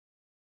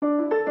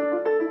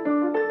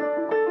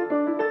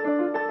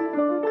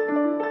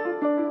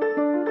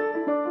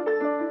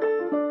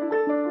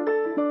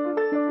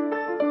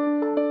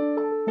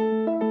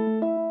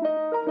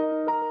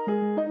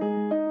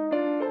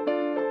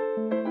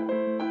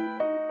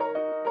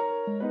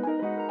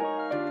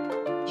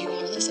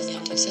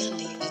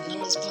Sandy and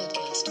Nora's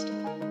podcast.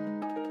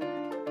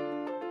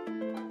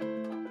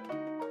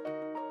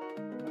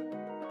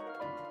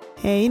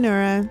 Hey,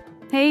 Nora.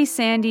 Hey,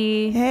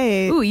 Sandy.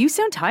 Hey. Ooh, you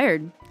sound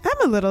tired.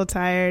 I'm a little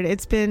tired.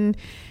 It's been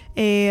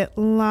a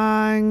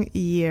long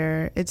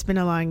year.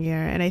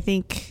 And I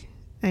think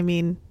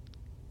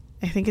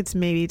it's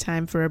maybe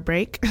time for a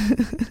break.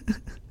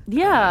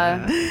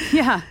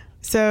 Yeah.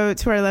 So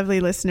to our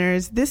lovely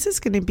listeners, this is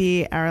going to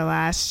be our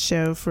last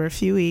show for a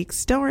few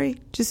weeks. Don't worry,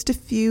 just a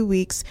few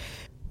weeks.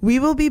 We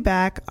will be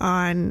back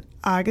on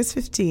August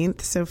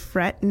 15th, so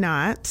fret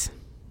not.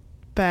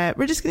 But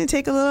we're just going to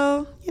take a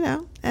little,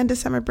 end of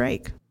summer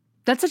break.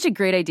 That's such a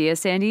great idea,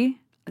 Sandy.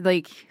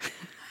 Like,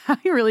 I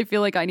really feel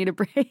like I need a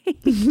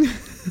break.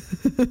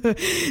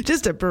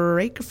 Just a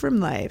break from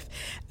life.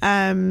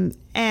 And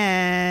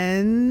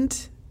in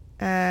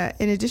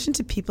addition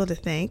to people to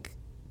thank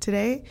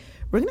today,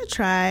 we're going to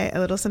try a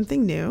little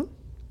something new,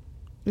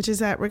 which is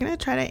that we're going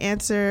to try to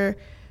answer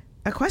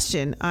a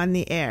question on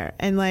the air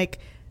and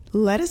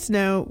let us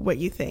know what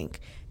you think.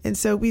 And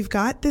so we've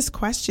got this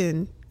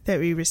question that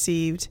we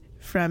received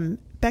from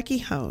Becky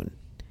Hone,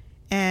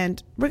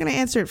 and we're going to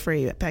answer it for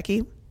you,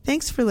 Becky.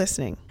 Thanks for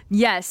listening.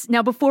 Yes.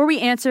 Now, before we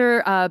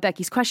answer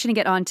Becky's question and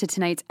get on to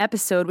tonight's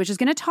episode, which is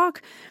going to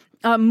talk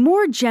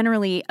more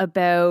generally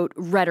about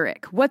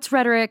rhetoric. What's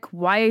rhetoric?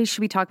 Why should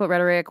we talk about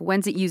rhetoric?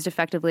 When's it used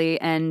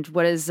effectively? And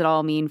what does it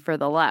all mean for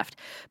the left?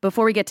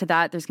 Before we get to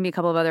that, there's going to be a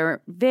couple of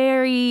other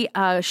very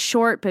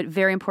short but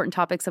very important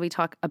topics that we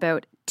talk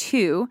about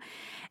too.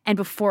 And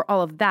before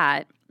all of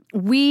that,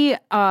 we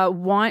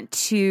want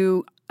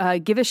to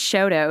give a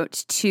shout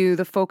out to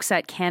the folks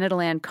at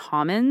Canadaland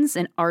Commons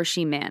and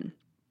Arshy Man.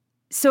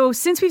 So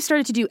since we've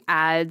started to do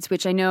ads,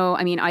 which I know,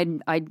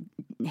 I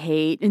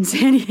hate and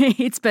Sandy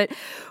hates, but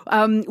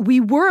we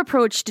were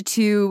approached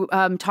to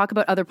talk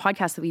about other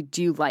podcasts that we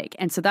do like.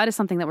 And so that is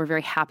something that we're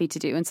very happy to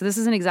do. And so this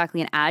isn't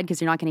exactly an ad because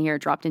you're not going to hear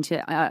it dropped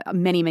into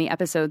many, many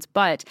episodes,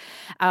 but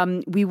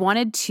we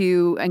wanted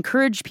to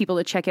encourage people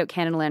to check out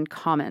Canadaland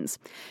Commons.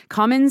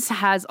 Commons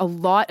has a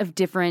lot of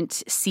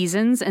different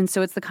seasons. And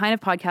so it's the kind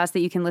of podcast that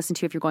you can listen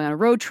to if you're going on a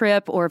road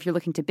trip or if you're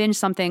looking to binge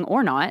something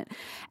or not.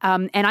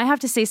 And I have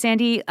to say,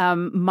 Sandy,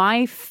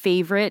 my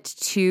favorite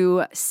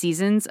two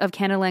seasons of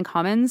Canadaland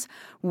Commons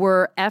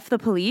were F the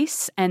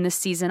Police and the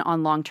season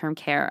on long-term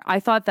care.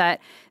 I thought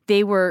that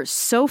they were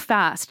so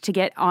fast to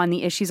get on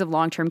the issues of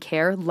long-term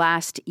care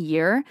last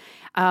year.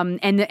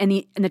 And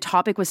the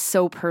topic was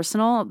so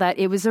personal that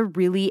it was a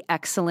really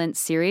excellent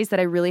series that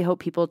I really hope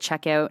people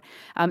check out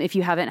if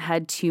you haven't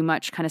had too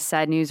much kind of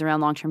sad news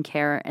around long-term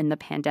care and the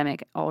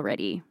pandemic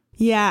already.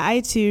 Yeah,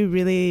 I too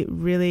really,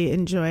 really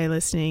enjoy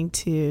listening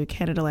to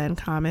Canadaland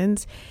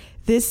Commons.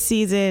 This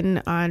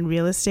season on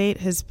real estate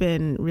has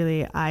been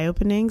really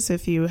eye-opening. So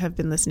if you have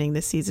been listening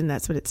this season,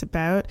 that's what it's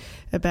about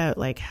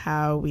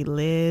how we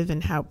live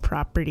and how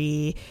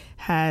property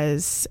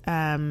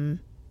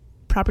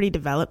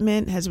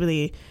development has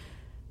really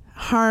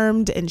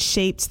harmed and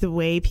shaped the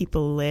way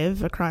people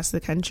live across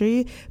the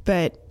country.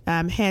 But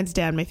hands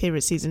down, my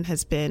favorite season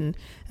has been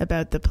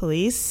about the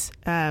police,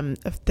 the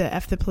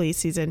F the Police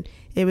season.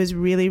 It was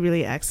really,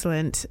 really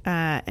excellent.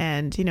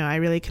 And, I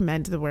really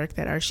commend the work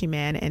that Arshy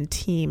Man and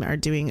team are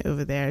doing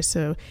over there.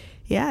 So,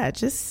 yeah,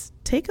 just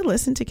take a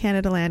listen to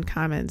Canadaland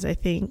Commons. I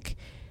think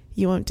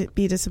you won't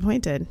be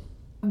disappointed.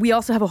 We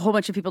also have a whole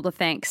bunch of people to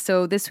thank.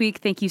 So this week,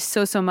 thank you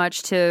so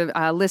much to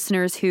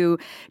listeners who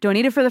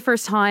donated for the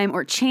first time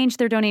or changed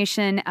their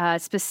donation.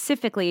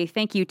 Specifically,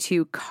 thank you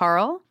to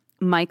Carl,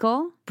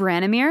 Michael,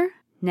 Branimir,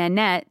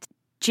 Nanette,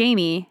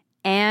 Jamie,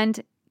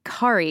 and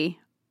Kari.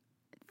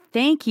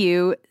 Thank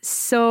you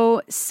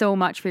so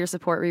much for your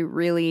support. We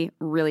really,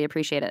 really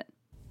appreciate it.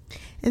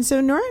 And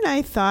so Nora and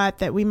I thought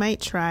that we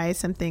might try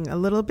something a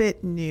little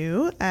bit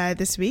new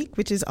this week,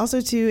 which is also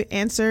to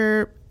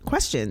answer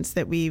questions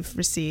that we've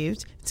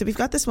received. So we've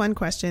got this one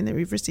question that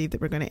we've received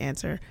that we're going to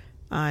answer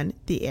on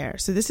the air.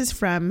 So this is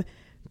from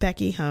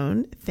Becky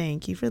Hone.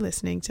 Thank you for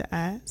listening to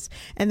us.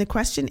 And the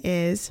question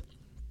is,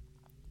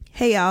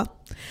 hey y'all,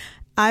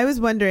 I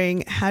was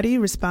wondering, how do you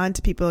respond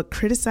to people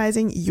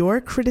criticizing your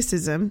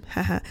criticism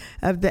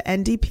of the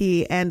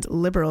NDP and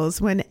Liberals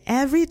when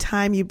every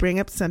time you bring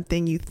up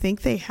something you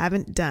think they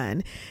haven't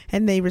done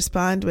and they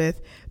respond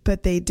with,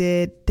 but they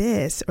did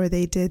this or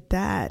they did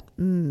that?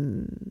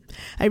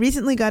 I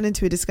recently got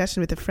into a discussion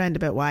with a friend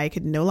about why I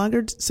could no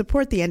longer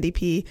support the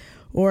NDP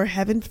or,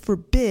 heaven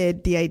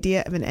forbid, the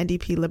idea of an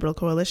NDP Liberal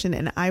coalition.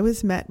 And I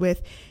was met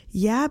with,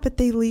 yeah, but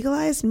they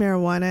legalized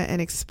marijuana and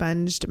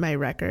expunged my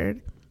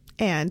record.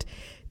 And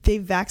they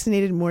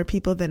vaccinated more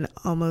people than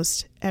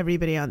almost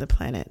everybody on the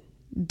planet.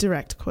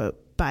 Direct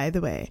quote, by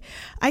the way.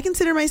 I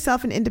consider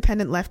myself an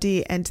independent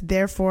lefty, and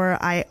therefore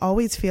I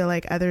always feel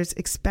like others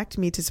expect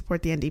me to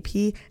support the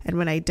NDP, and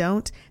when I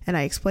don't, and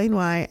I explain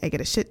why, I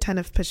get a shit ton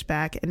of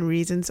pushback and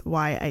reasons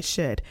why I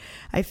should.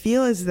 I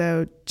feel as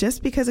though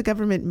just because a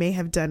government may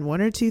have done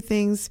one or two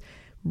things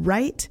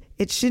right,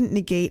 it shouldn't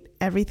negate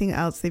everything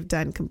else they've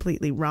done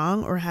completely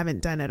wrong or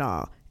haven't done at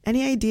all.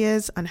 Any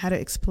ideas on how to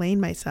explain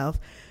myself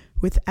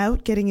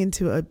without getting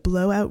into a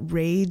blowout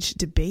rage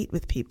debate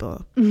with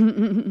people.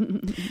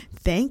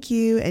 Thank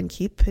you, and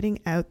keep putting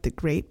out the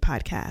great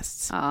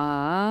podcasts.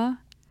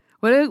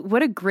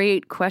 What a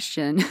great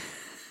question.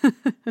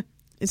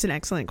 It's an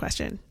excellent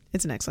question.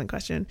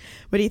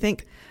 What do you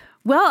think?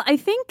 Well, I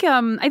think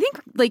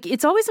like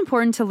it's always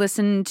important to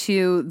listen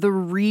to the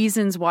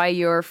reasons why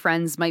your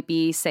friends might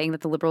be saying that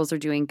the Liberals are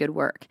doing good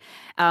work.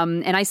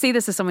 And I say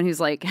this as someone who's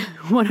like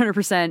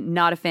 100%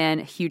 not a fan,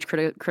 huge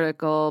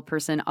critical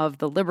person of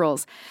the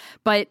Liberals.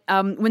 But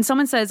when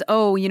someone says,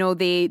 "Oh, you know,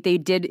 they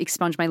did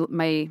expunge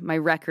my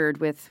record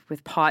with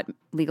pot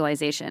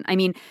legalization," I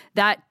mean,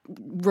 that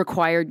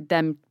required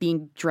them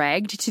being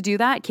dragged to do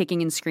that,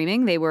 kicking and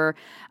screaming. They were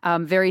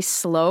very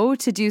slow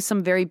to do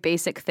some very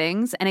basic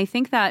things, and I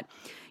think that,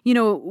 you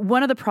know,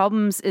 one of the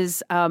problems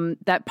is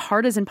that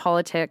partisan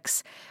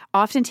politics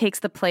often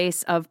takes the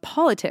place of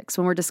politics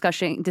when we're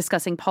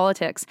discussing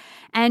politics.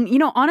 And, you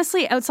know,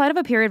 honestly, outside of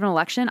a period of an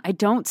election, I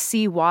don't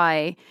see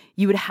why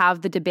you would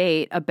have the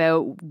debate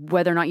about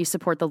whether or not you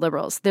support the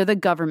Liberals. They're the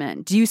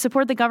government. Do you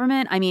support the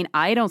government? I mean,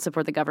 I don't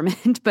support the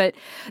government, but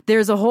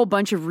there's a whole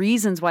bunch of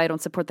reasons why I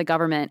don't support the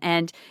government.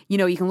 And, you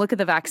know, you can look at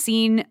the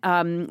vaccine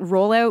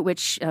rollout,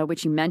 which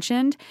you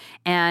mentioned,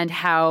 and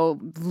how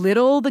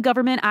little the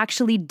government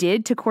actually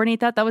did to coordinate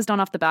that. That was done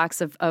off the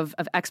backs of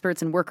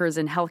experts and workers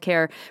and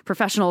healthcare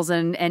professionals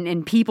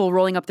and people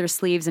rolling up their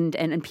sleeves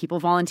and people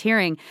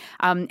volunteering.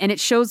 And it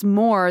shows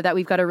more that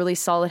we've got a really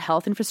solid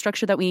health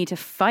infrastructure that we need to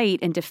fight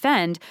and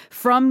defend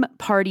from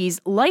parties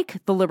like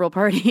the Liberal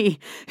Party,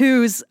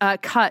 whose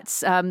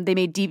cuts, they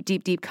made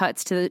deep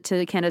cuts to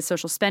Canada's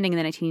social spending in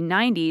the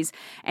 1990s.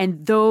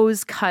 And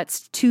those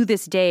cuts to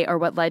this day are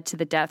what led to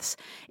the deaths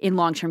in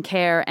long-term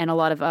care and a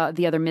lot of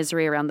the other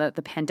misery around the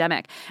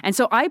pandemic. And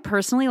so I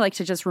personally like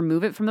to just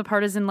remove it from the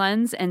partisan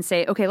lens and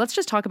say, okay, let's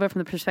just talk about it from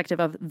the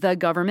perspective of the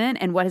government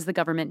and what has the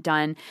government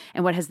done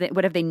and what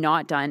have they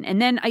not done.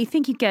 And then I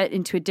think you get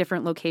into a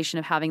different location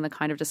of having the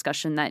kind of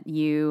discussion that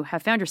you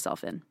have found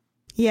yourself in.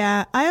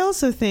 Yeah, I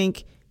also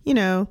think, you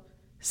know,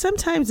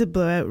 sometimes a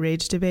blowout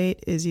rage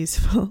debate is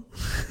useful.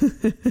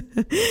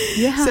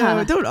 Yeah.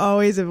 So don't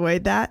always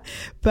avoid that.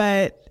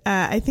 But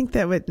I think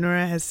that what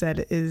Nora has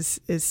said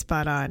is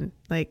spot on.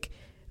 Like,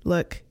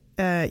 look,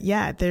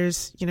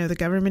 there's, you know, the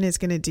government is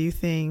going to do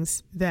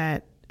things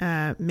that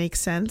make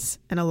sense.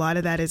 And a lot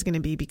of that is going to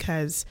be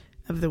because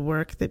of the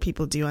work that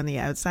people do on the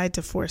outside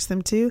to force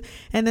them to.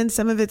 And then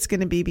some of it's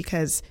going to be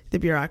because the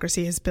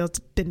bureaucracy has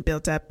been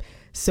built up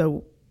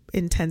so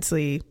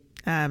intensely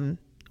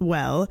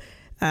well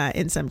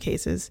in some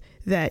cases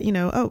that, you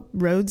know, oh,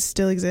 roads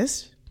still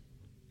exist.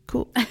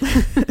 Cool.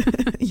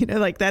 You know,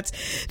 like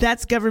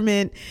that's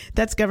government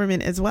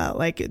as well.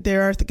 Like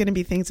there are going to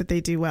be things that they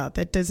do well.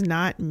 That does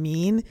not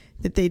mean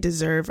that they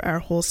deserve our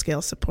whole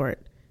scale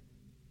support.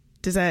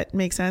 Does that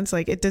make sense?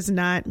 Like it does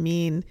not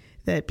mean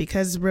that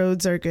because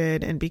roads are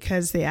good and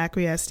because they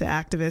acquiesce to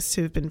activists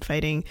who have been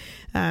fighting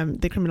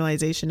the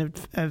criminalization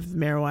of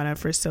marijuana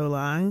for so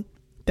long,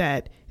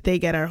 that they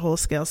get our whole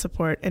scale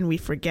support. And we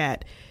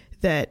forget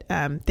that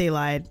they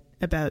lied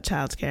about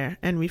childcare,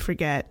 and we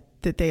forget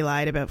that they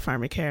lied about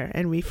pharmacare,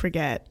 and we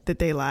forget that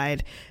they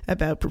lied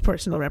about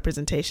proportional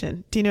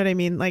representation. Do you know what I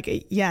mean?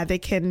 Like, yeah, they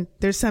can.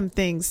 There's some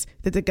things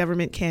that the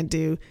government can't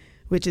do,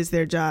 which is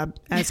their job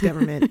as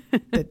government,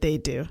 that they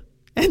do.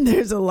 And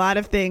there's a lot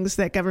of things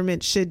that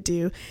government should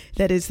do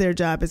that is their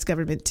job as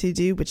government to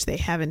do, which they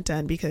haven't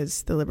done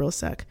because the Liberals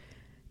suck.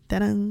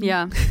 Ta-da.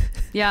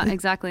 Yeah,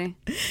 exactly.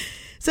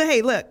 So,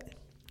 hey, look,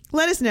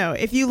 let us know.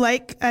 If you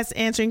like us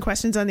answering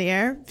questions on the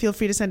air, feel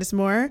free to send us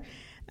more.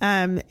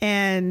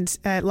 And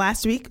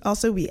last week,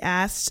 also, we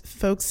asked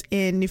folks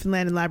in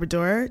Newfoundland and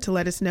Labrador to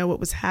let us know what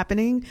was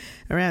happening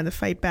around the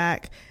fight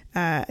back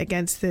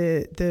against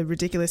the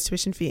ridiculous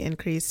tuition fee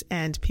increase,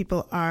 and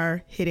people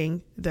are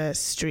hitting the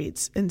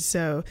streets. And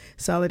so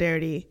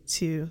solidarity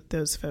to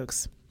those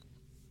folks.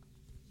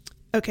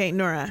 Okay,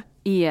 Nora.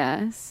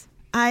 Yes.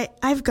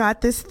 I've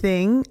got this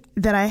thing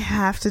that I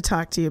have to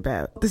talk to you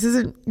about. This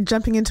isn't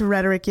jumping into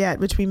rhetoric yet,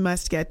 which we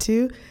must get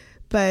to.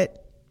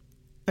 But,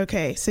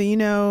 okay, so you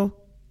know,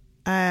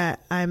 I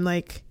am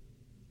an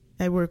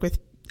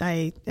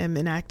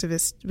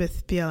activist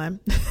with BLM.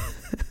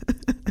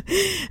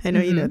 I know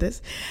you know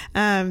this.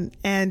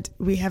 And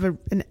we have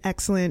an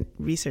excellent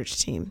research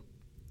team.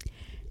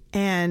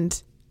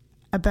 And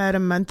about a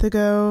month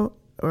ago,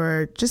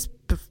 or just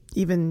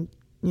even,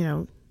 you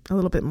know, a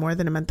little bit more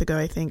than a month ago,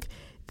 I think,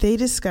 they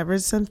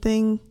discovered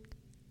something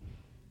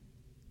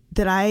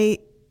that I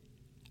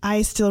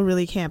still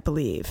really can't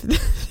believe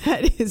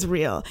that is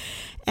real.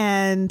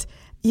 And,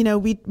 you know,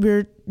 we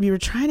were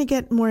trying to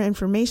get more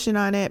information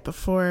on it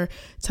before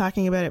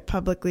talking about it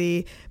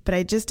publicly. But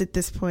I just at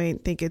this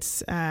point think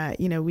it's,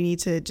 you know, we need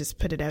to just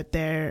put it out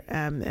there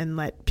and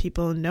let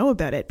people know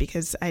about it,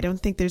 because I don't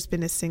think there's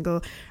been a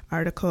single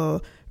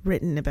article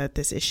written about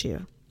this issue.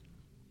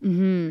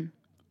 Mm-hmm.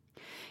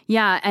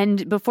 Yeah.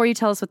 And before you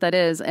tell us what that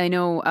is, I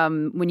know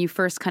when you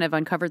first kind of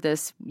uncovered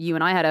this, you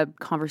and I had a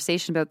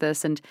conversation about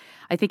this. And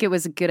I think it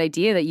was a good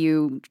idea that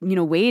you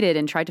waited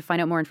and tried to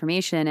find out more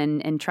information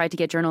and tried to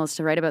get journalists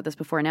to write about this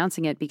before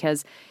announcing it,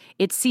 because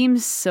it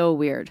seems so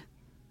weird.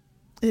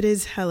 It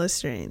is hella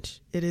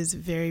strange. It is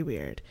very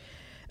weird.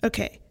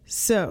 Okay,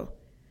 so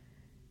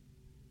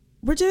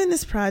we're doing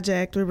this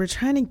project where we're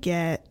trying to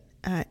get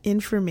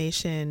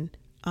information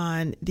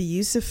on the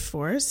use of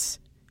force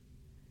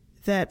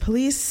that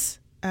police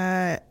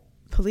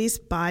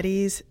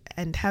bodies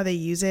and how they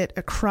use it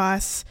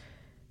across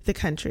the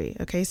country.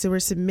 Okay, so we're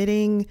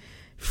submitting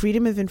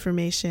freedom of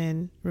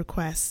information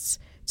requests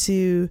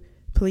to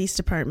police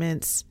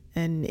departments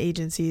and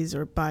agencies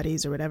or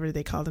bodies or whatever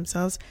they call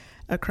themselves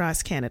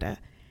across Canada.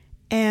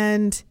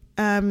 And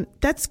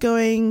that's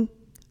going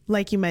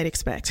like you might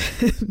expect.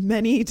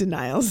 Many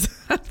denials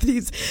of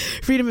these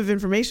freedom of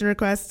information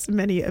requests,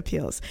 many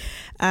appeals.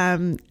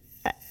 But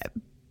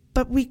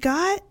we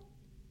got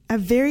a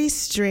very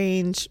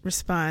strange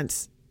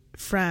response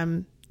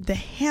from the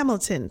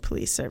Hamilton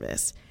Police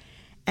Service.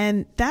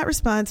 And that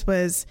response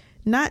was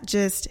not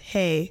just,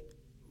 hey,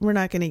 we're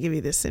not going to give you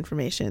this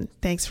information.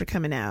 Thanks for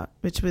coming out,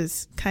 which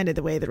was kind of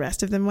the way the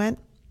rest of them went.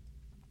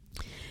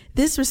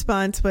 This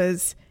response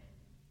was,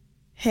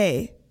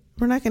 hey,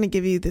 we're not going to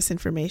give you this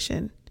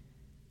information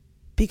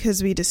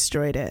because we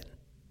destroyed it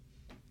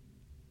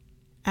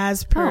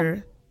as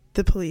per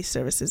the Police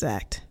Services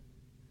Act.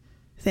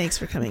 Thanks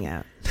for coming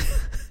out.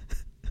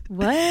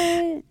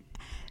 What?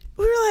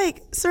 We were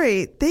like,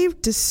 sorry, they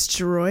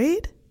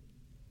destroyed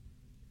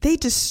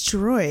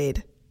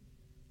the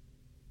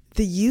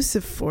use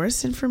of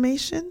force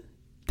information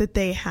that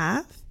they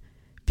have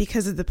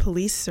because of the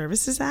Police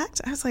Services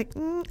Act. I was like,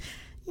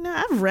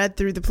 I've read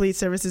through the Police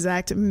Services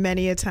Act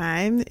many a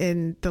time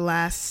in the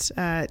last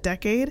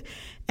decade,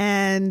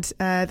 and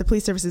the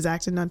Police Services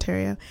Act in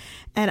Ontario,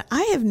 and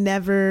I have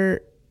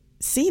never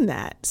seen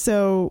that.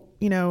 So,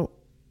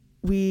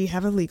 we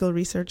have a legal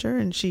researcher,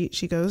 and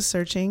she goes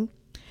searching,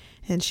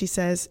 and she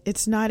says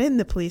it's not in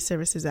the Police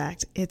Services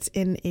Act. It's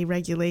in a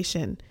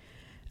regulation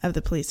of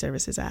the Police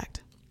Services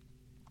Act.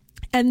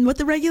 And what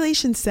the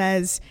regulation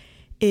says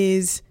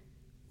is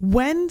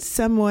when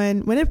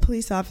a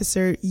police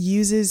officer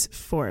uses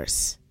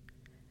force,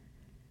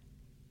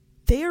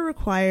 they are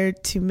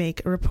required to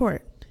make a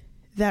report.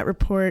 That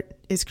report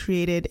is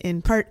created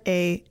in Part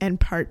A and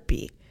Part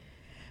B.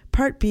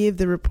 Part B of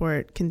the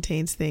report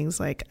contains things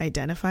like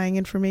identifying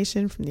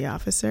information from the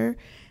officer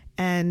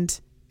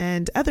and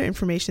other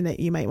information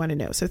that you might want to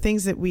know. So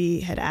things that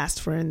we had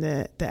asked for in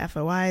the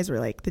FOIs were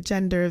like the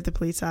gender of the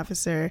police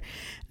officer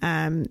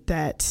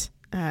that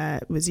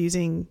was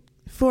using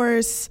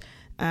force,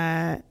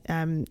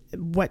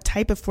 what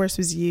type of force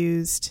was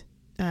used,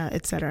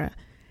 etc.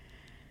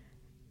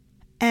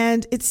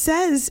 And it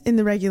says in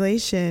the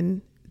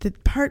regulation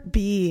that Part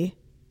B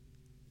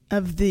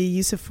of the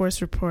use of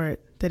force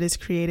report that is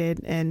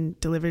created and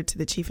delivered to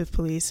the chief of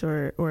police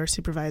or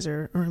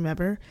supervisor or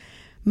whomever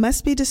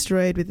must be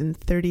destroyed within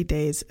 30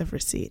 days of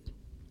receipt.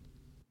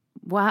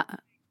 Wow.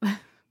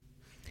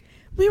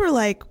 We were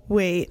like,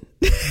 wait,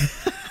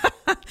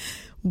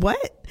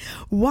 what?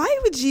 Why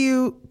would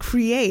you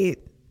create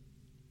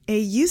a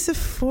use of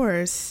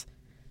force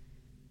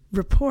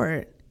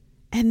report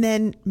and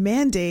then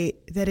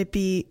mandate that it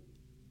be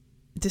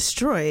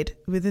destroyed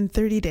within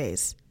 30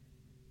 days?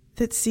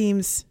 That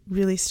seems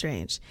really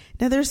strange.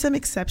 Now, there are some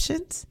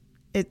exceptions.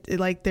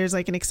 There's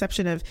like an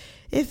exception of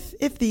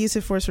if the use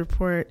of force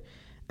report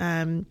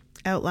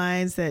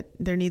outlines that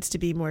there needs to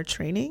be more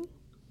training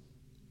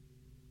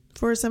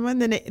for someone,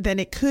 then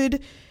it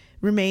could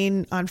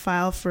remain on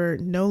file for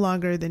no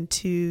longer than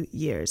 2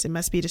 years. It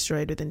must be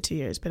destroyed within 2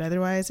 years, but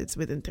otherwise it's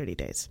within 30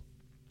 days.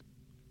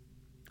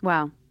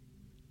 Wow.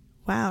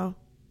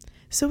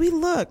 So we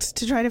looked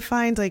to try to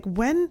find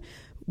when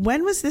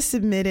was this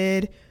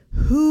submitted?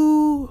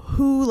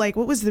 Who, like,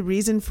 what was the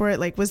reason for it?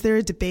 Like, was there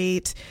a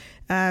debate?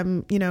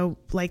 Was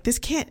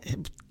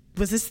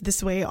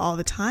this way all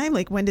the time?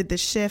 Like, when did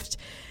this shift?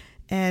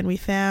 And we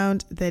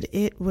found that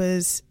it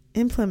was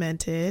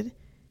implemented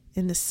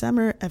in the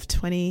summer of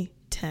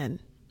 2010.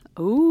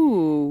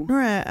 Ooh.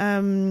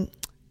 Nora,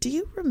 do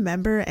you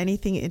remember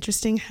anything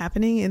interesting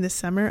happening in the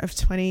summer of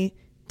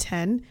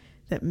 2010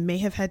 that may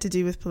have had to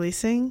do with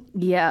policing?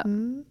 Yeah.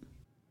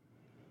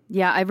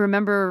 Yeah, I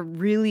remember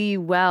really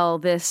well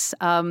this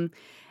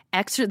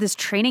this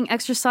training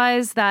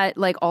exercise that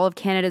like all of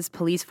Canada's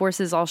police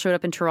forces all showed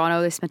up in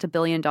Toronto. They spent $1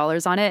 billion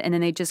on it, and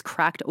then they just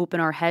cracked open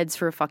our heads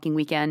for a fucking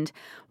weekend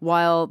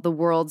while the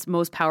world's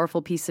most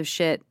powerful piece of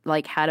shit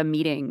like had a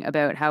meeting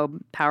about how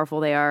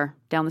powerful they are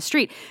down the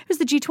street. It was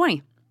the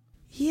G20.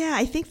 Yeah,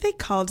 I think they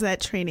called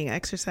that training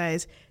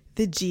exercise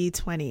the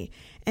G20.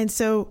 And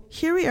so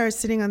here we are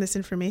sitting on this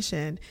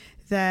information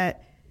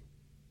that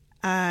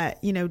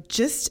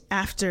just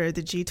after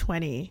the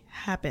G20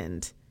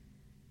 happened,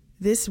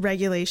 this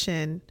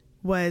regulation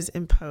was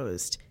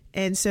imposed.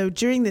 And so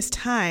during this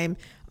time,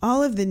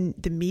 all of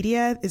the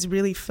media is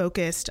really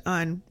focused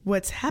on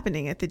what's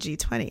happening at the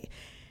G20.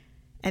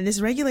 And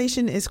this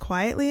regulation is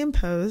quietly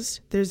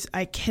imposed.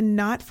 I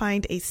cannot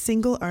find a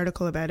single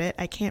article about it.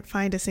 I can't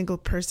find a single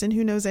person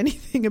who knows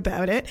anything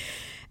about it.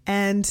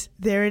 And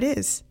there it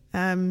is.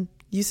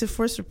 Use of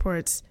force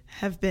reports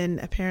have been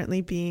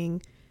apparently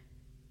being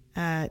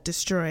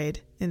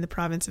destroyed in the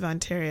province of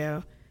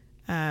Ontario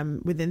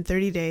within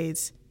 30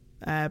 days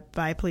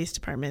by police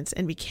departments.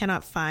 And we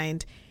cannot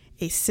find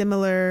a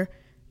similar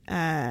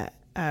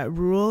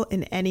rule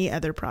in any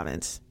other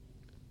province.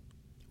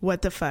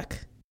 What the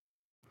fuck?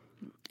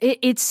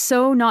 It's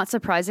so not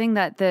surprising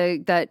that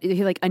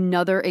like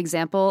another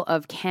example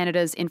of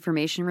Canada's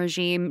information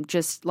regime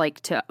just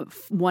like to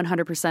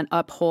 100%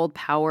 uphold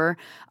power,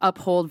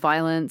 uphold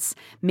violence,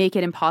 make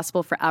it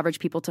impossible for average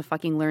people to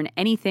fucking learn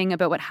anything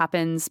about what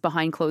happens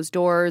behind closed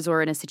doors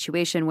or in a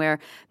situation where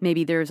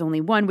maybe there's only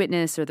one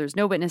witness or there's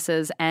no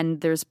witnesses and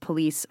there's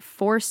police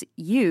force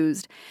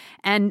used.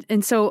 And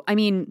so, I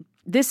mean,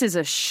 this is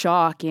a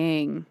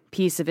shocking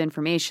piece of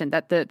information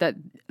that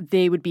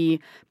they would be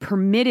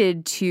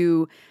permitted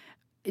to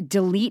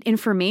delete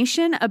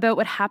information about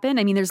what happened.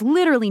 I mean, there's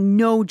literally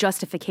no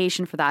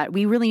justification for that.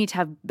 We really need to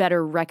have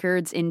better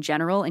records in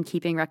general, and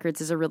keeping records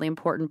is a really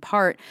important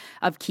part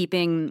of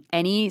keeping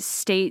any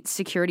state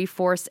security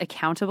force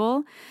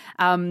accountable.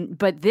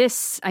 But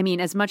this, I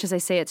mean, as much as I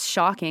say it's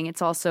shocking,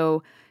 it's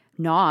also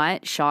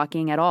not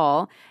shocking at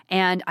all.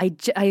 And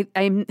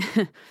I'm,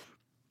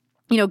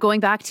 going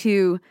back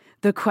to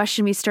the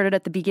question we started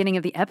at the beginning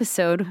of the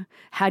episode,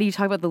 how do you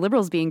talk about the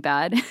Liberals being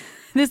bad?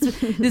 This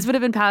would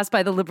have been passed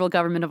by the Liberal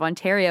government of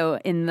Ontario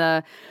in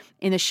the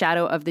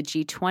shadow of the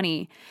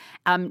G20,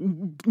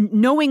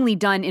 knowingly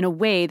done in a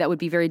way that would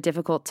be very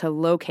difficult to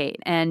locate.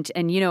 And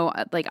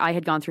like I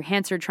had gone through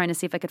Hansard trying to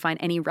see if I could find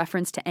any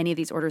reference to any of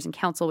these orders in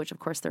council, which of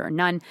course there are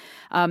none.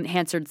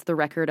 Hansard's the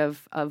record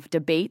of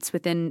debates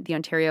within the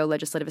Ontario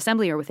Legislative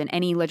Assembly or within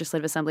any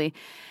legislative assembly.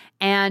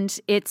 And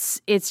it's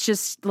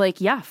just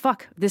like, yeah,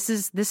 fuck, this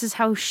is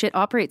how shit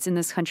operates in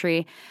this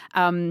country.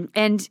 And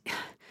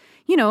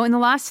in the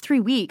last 3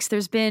 weeks,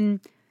 there's been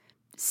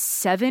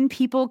 7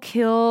 people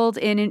killed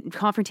in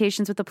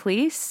confrontations with the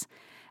police.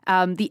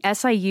 The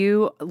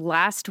SIU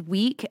last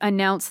week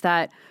announced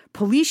that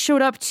police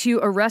showed up to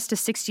arrest a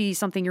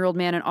 60-something-year-old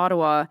man in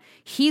Ottawa.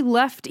 He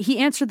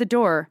answered the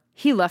door.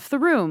 He left the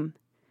room.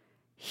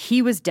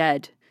 He was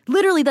dead.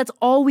 Literally, that's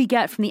all we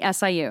get from the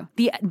SIU.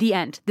 The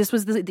end. This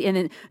was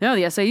the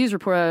SIU's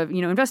report,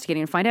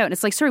 investigating and find out. And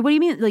it's like, sorry, what do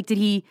you mean? Like, did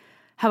he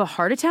have a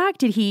heart attack?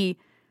 Did he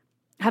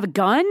have a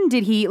gun?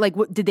 Did he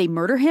did they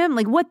murder him?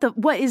 Like,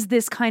 what is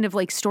this kind of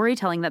like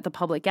storytelling that the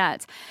public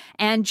gets?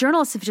 And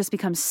journalists have just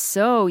become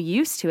so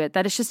used to it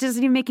that it just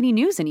doesn't even make any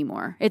news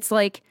anymore. It's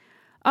like,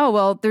 oh,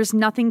 well, there's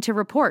nothing to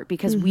report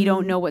because we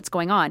don't know what's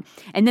going on.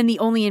 And then the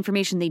only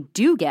information they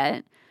do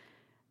get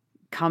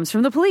comes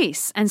from the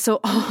police. And so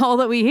all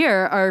that we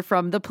hear are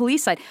from the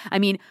police side. I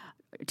mean,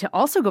 to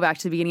also go back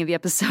to the beginning of the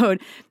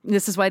episode,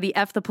 this is why the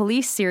F the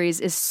Police series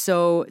is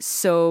so,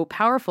 so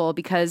powerful,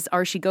 because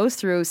Archie goes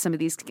through some of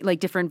these like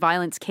different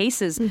violence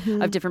cases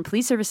of different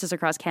police services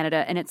across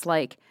Canada. And it's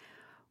like,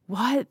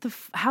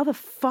 how the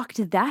fuck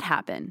did that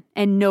happen?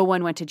 And no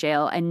one went to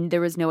jail, and there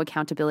was no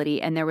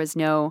accountability, and there was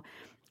no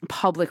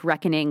public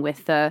reckoning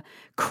with the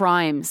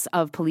crimes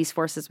of police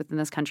forces within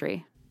this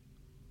country.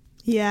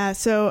 Yeah.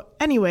 So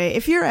anyway,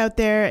 if you're out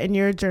there and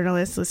you're a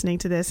journalist listening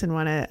to this and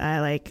want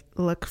to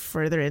look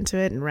further into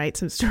it and write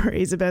some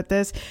stories about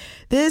this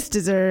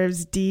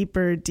deserves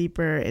deeper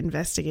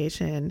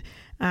investigation,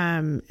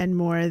 and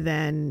more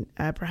than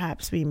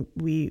perhaps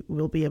we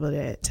will be able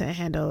to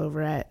handle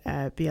over at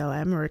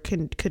BLM or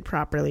could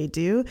properly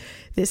do.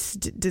 This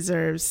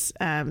deserves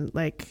a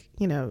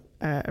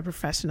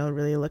professional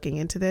really looking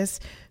into this.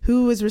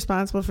 Who was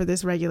responsible for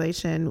this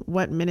regulation?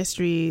 What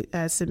ministry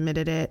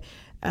submitted it?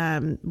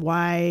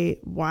 Why,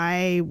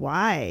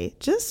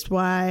 just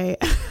why?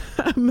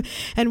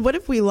 And what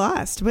have we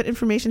lost? What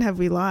information have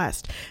we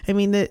lost? I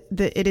mean,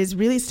 it is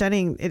really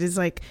stunning. It is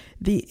like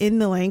in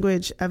the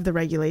language of the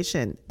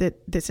regulation that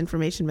this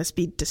information must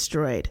be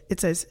destroyed. It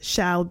says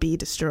shall be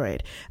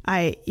destroyed.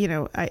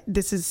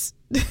 This is,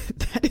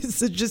 that is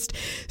just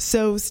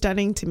so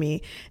stunning to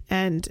me.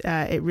 And,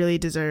 it really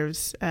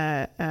deserves,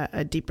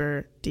 a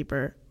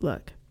deeper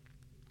look.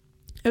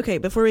 Okay,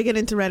 before we get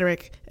into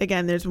rhetoric,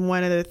 again, there's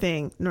one other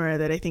thing, Nora,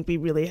 that I think we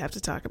really have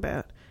to talk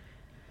about.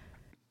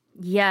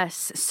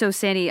 Yes. So,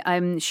 Sandy,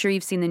 I'm sure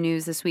you've seen the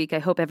news this week. I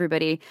hope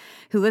everybody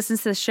who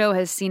listens to the show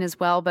has seen as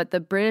well. But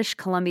the British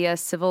Columbia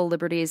Civil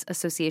Liberties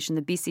Association,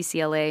 the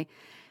BCCLA,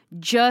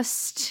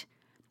 just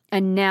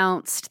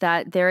announced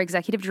that their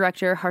executive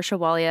director, Harsha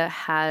Walia,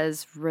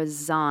 has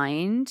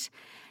resigned.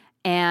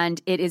 And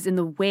it is in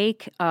the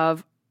wake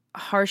of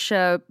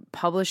Harsha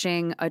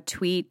publishing a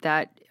tweet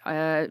that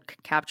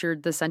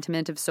captured the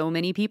sentiment of so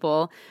many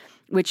people,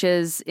 which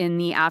is in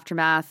the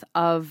aftermath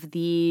of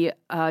the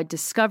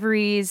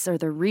discoveries or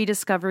the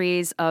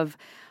rediscoveries of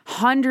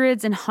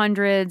hundreds and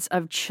hundreds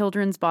of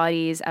children's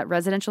bodies at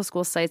residential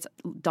school sites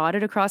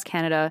dotted across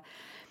Canada.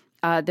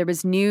 There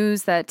was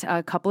news that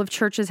a couple of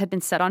churches had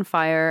been set on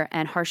fire,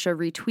 and Harsha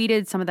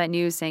retweeted some of that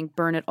news saying,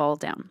 "Burn it all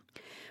down,"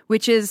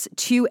 which is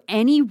to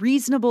any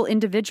reasonable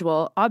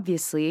individual,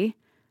 obviously,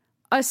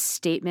 a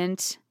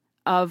statement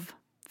of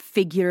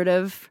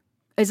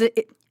is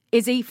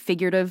a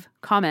figurative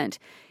comment,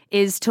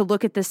 is to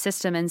look at the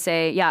system and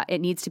say, yeah,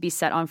 it needs to be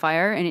set on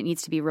fire and it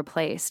needs to be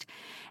replaced.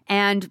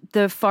 And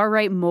the far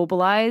right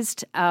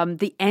mobilized,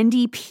 the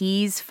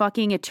NDP's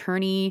fucking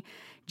attorney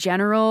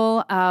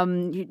general,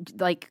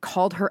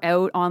 called her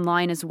out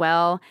online as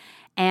well.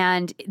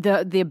 And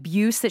the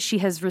abuse that she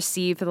has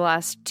received for the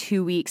last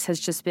 2 weeks has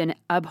just been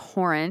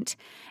abhorrent.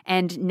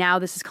 And now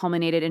this has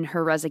culminated in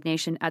her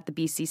resignation at the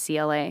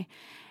BCCLA.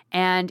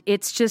 And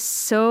it's just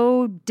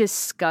so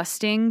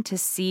disgusting to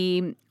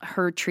see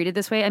her treated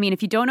this way. I mean,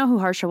 if you don't know who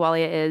Harsha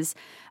Walia is,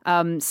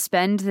 the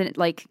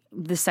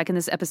second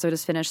this episode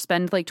is finished,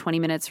 spend 20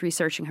 minutes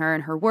researching her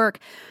and her work,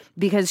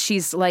 because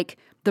she's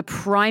the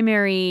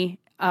primary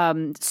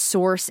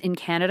source in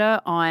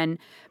Canada on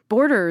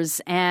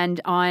borders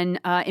and on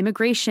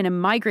immigration and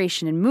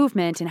migration and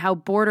movement, and how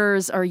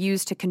borders are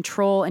used to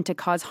control and to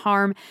cause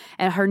harm.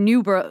 And her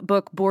new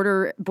book,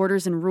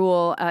 Borders and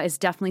Rule, is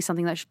definitely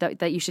something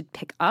that you should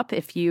pick up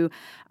if you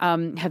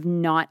have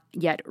not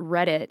yet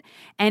read it.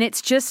 And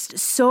it's just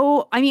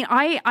so, I mean,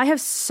 I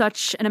have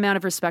such an amount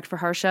of respect for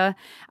Harsha,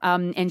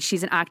 and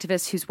she's an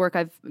activist whose work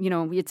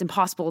it's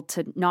impossible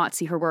to not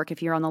see her work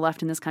if you're on the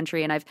left in this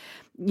country. And I've,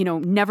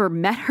 never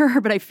met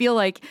her, but I feel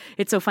like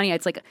it's so funny.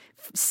 It's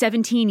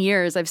 17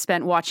 years I've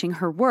spent watching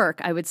her work,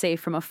 I would say,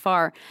 from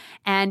afar.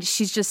 And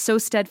she's just so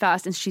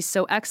steadfast and she's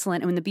so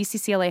excellent. And when the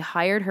BCCLA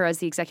hired her as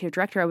the executive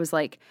director, I was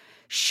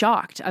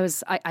shocked.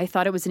 I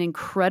thought it was an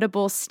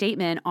incredible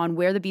statement on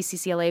where the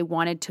BCCLA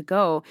wanted to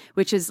go,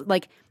 which is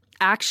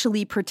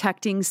actually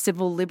protecting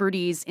civil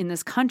liberties in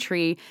this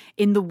country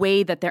in the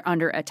way that they're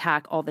under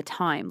attack all the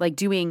time,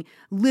 doing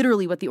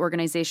literally what the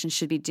organization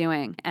should be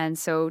doing. And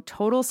so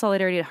total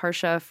solidarity to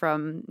Harsha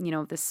from,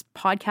 this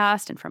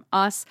podcast and from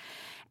us.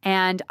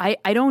 And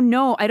I don't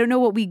know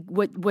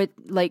what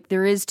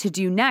there is to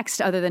do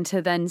next, other than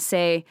to then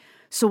say,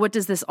 so what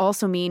does this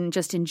also mean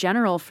just in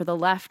general for the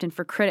left and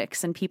for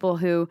critics and people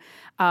who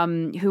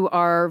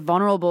are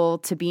vulnerable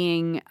to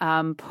being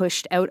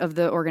pushed out of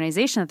the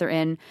organization that they're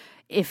in,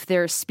 if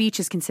their speech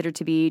is considered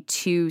to be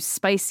too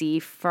spicy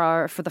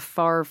for the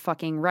far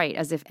fucking right,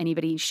 as if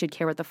anybody should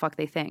care what the fuck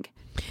they think.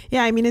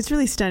 Yeah, I mean, it's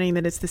really stunning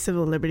that it's the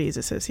Civil Liberties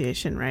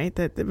Association, right,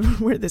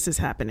 where this is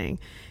happening.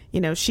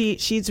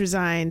 She's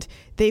resigned.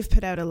 They've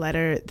put out a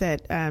letter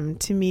that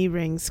to me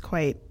rings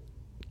quite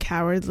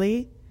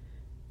cowardly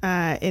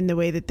in the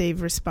way that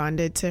they've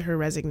responded to her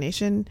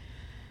resignation.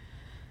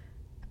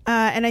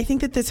 And I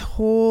think that this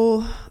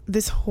whole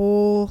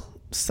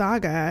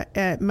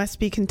saga must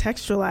be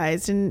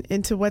contextualized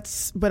into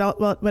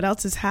what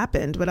else has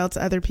happened, what else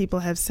other people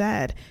have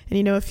said.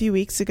 And a few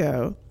weeks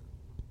ago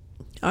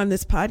on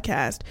this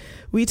podcast,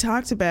 we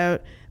talked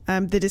about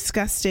the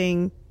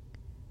disgusting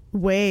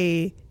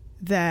way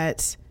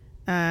that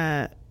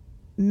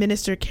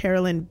Minister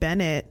Carolyn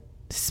Bennett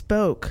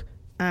spoke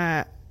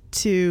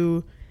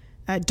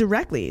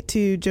directly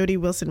to Jody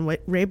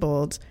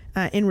Wilson-Raybould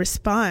in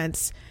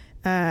response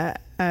of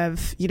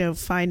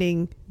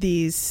finding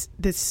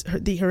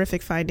the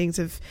horrific findings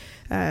of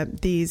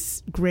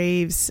these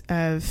graves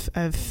of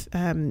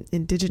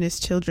Indigenous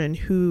children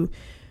who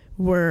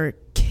were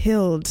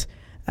killed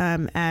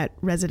at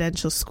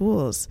residential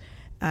schools,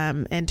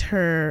 and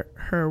her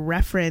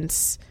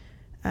reference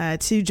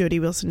to Jody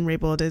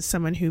Wilson-Raybould as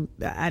someone who,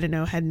 I don't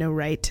know, had no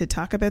right to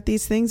talk about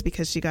these things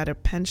because she got a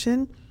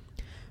pension.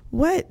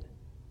 What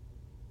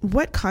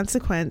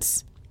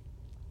consequence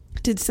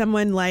did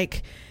someone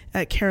like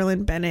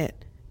Carolyn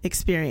Bennett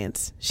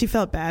experience? She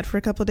felt bad for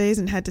a couple of days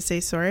and had to say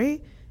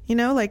sorry.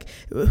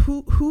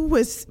 Who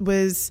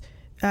was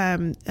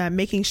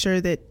making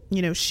sure that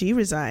she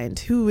resigned?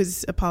 Who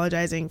was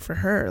apologizing for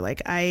her?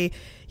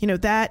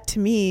 That to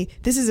me,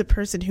 this is a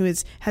person who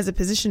has a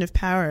position of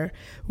power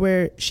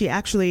where she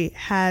actually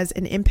has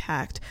an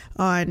impact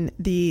on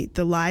the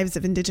lives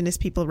of Indigenous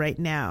people right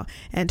now,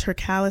 and her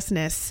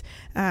callousness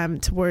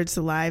towards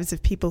the lives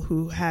of people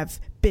who have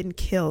been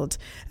killed,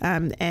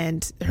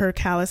 and her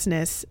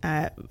callousness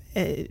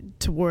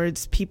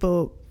towards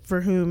people for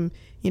whom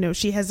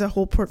she has a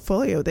whole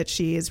portfolio that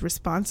she is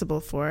responsible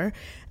for,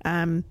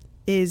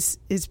 is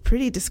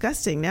pretty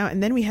disgusting now.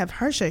 And then we have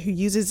Harsha, who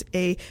uses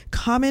a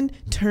common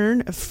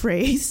turn of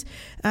phrase,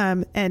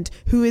 and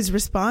who is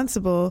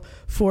responsible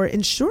for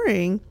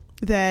ensuring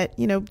that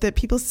that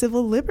people's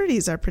civil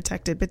liberties are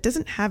protected, but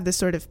doesn't have the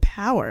sort of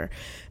power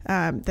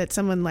that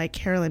someone like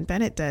Carolyn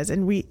Bennett does.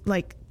 And we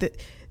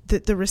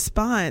the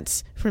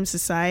response from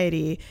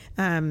society,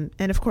 and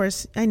of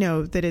course I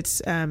know that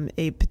it's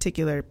a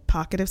particular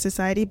pocket of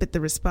society, but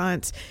the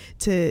response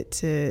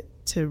to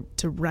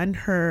run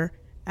her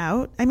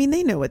out, I mean,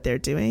 they know what they're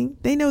doing.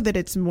 They know that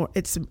it's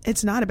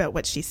not about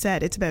what she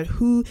said, it's about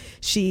who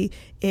she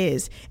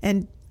is.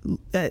 And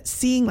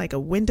seeing a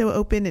window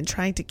open and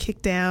trying to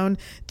kick down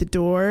the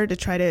door to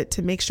try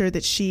to make sure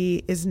that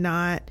she is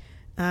not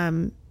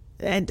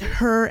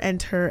her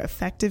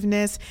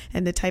effectiveness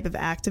and the type of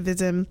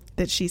activism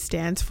that she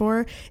stands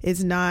for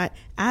is not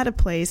at a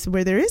place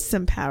where there is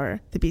some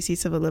power, the BC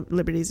Civil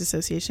Liberties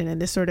Association,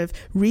 and the sort of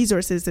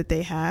resources that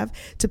they have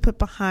to put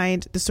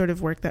behind the sort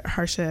of work that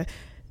Harsha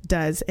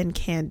does and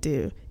can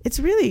do. It's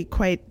really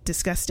quite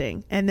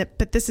disgusting.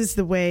 But this is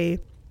the way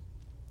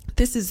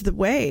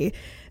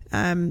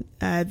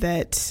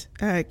that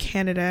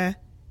Canada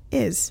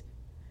is.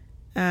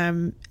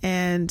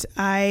 And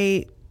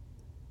I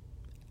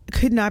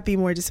could not be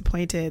more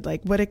disappointed.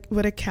 Like what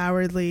a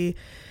cowardly,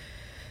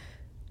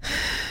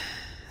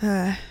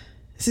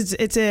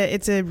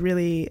 it's a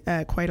really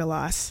quite a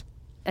loss.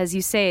 As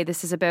you say,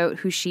 this is about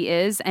who she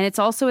is. And it's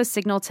also a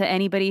signal to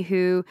anybody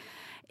who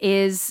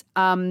is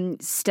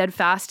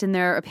steadfast in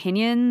their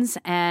opinions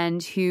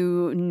and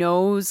who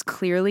knows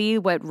clearly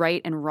what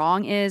right and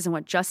wrong is and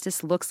what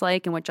justice looks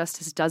like and what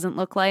justice doesn't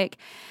look like.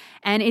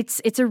 And it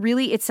sends a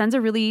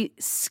really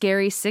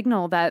scary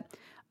signal that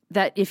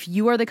if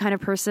you are the kind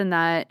of person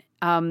that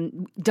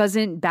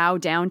doesn't bow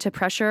down to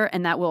pressure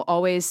and that will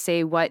always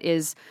say what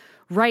is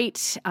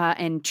right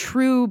and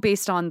true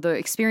based on the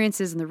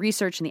experiences and the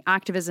research and the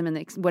activism and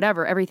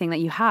everything that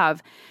you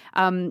have,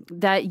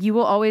 that you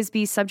will always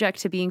be subject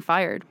to being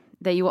fired,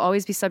 that you will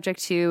always be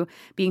subject to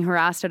being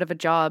harassed out of a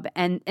job.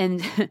 And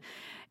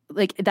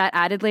like that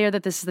added layer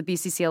that this is the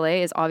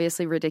BCCLA is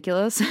obviously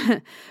ridiculous,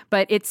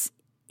 but it's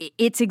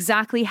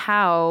exactly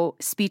how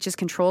speech is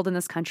controlled in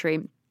this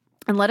country.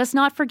 And let us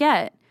not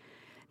forget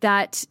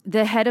that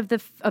the head of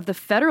the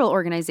federal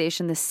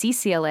organization, the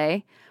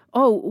CCLA,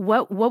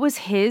 what was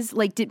his,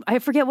 like, I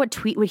forget what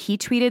he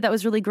tweeted that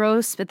was really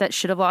gross, but that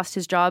should have lost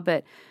his job.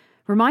 But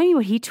remind me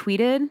what he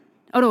tweeted.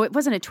 Oh no, it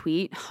wasn't a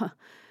tweet.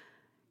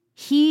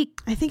 I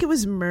think it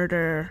was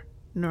murder,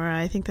 Nora.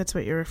 I think that's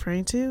what you're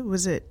referring to.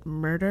 Was it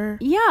murder?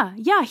 Yeah.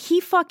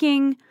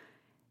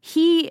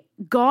 He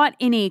got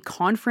in a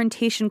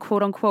confrontation,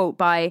 quote unquote,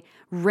 by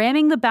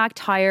ramming the back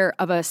tire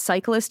of a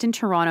cyclist in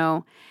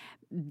Toronto.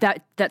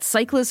 That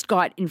cyclist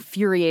got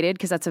infuriated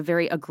because that's a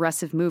very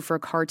aggressive move for a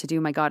car to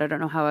do. My God, I don't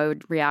know how I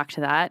would react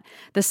to that.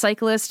 The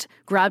cyclist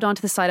grabbed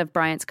onto the side of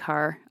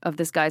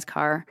this guy's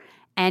car,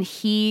 and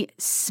he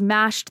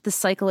smashed the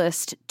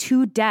cyclist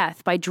to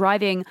death by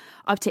driving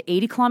up to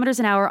 80 kilometers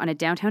an hour on a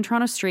downtown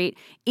Toronto street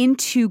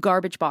into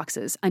garbage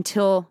boxes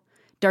until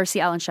Darcy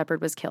Allen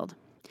Shepherd was killed.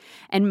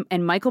 And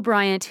Michael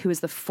Bryant, who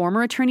is the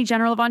former Attorney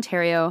General of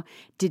Ontario,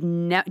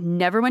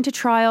 never went to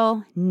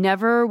trial,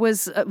 never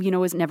was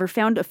never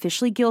found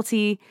officially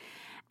guilty.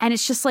 And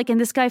it's just like,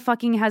 and this guy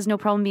fucking has no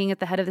problem being at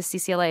the head of the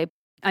CCLA.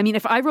 I mean,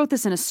 if I wrote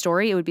this in a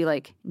story, it would be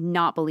like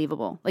not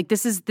believable. Like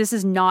this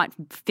is not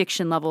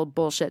fiction level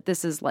bullshit.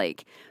 This is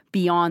like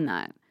beyond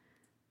that.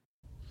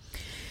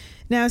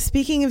 Now,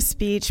 speaking of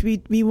speech,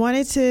 we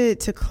wanted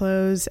to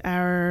close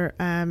our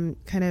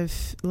kind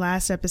of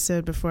last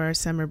episode before our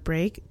summer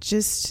break,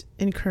 just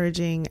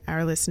encouraging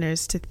our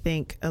listeners to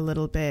think a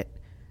little bit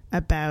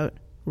about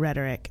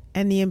rhetoric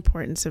and the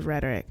importance of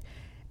rhetoric.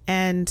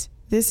 And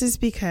this is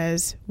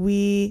because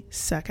we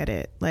suck at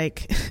it.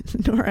 Like,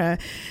 Nora,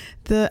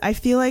 I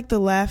feel like the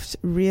left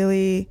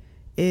really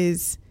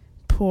is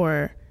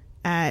poor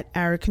at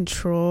our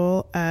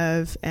control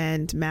of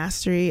and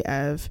mastery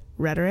of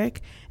rhetoric.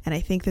 And I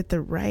think that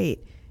the right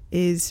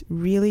is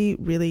really,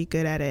 really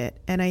good at it.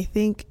 And I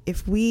think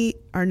if we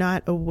are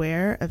not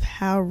aware of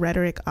how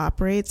rhetoric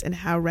operates and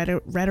how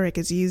rhetoric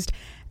is used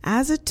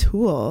as a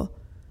tool,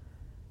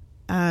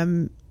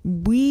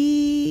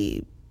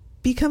 we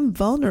become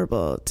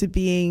vulnerable to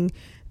being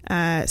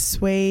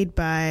swayed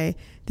by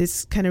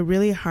this kind of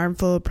really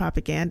harmful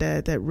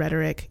propaganda that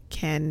rhetoric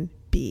can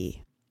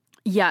be.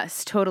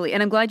 Yes, totally.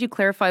 And I'm glad you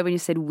clarified when you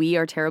said we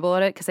are terrible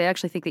at it, because I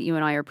actually think that you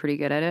and I are pretty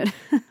good at it.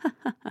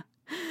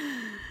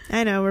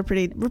 I know we're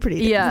pretty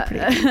yeah.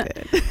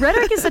 good.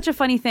 Rhetoric is such a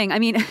funny thing. I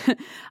mean,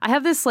 I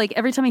have this, like,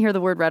 every time I hear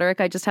the word rhetoric,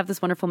 I just have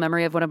this wonderful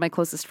memory of one of my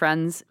closest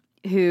friends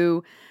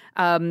who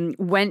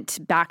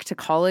went back to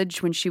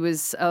college when she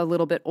was a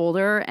little bit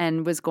older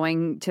and was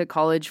going to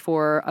college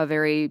for a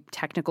very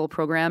technical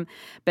program.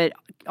 But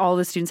all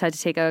the students had to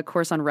take a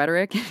course on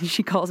rhetoric.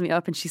 She calls me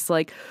up and she's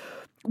like,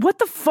 "What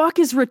the fuck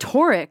is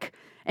rhetoric?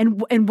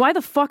 And why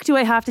the fuck do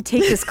I have to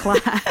take this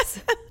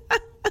class?"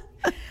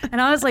 And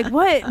I was like,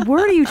 "What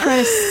word are you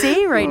trying to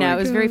say right now?"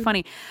 It was very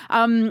funny.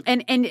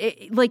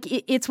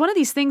 It's one of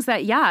these things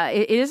that,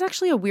 it is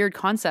actually a weird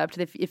concept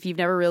if you've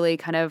never really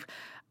kind of,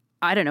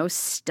 I don't know,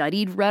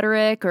 studied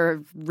rhetoric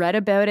or read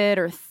about it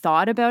or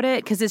thought about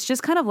it, because it's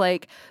just kind of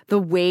like the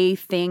way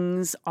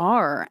things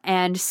are.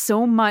 And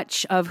so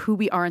much of who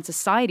we are in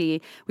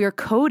society, we are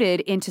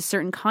coded into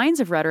certain kinds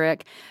of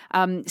rhetoric,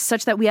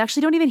 such that we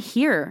actually don't even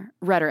hear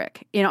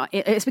rhetoric. You know,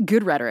 it's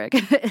good rhetoric,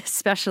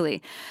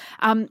 especially.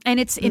 And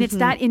it's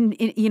that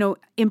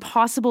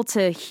impossible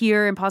to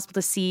hear, impossible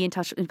to see, and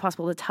touch,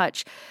 impossible to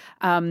touch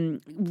kind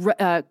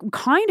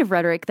of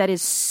rhetoric that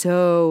is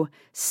so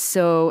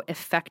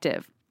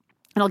effective.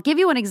 And I'll give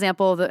you an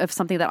example of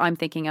something that I'm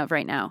thinking of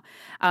right now.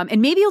 And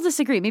maybe you'll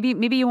disagree.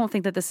 Maybe you won't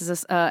think that this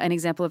is an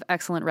example of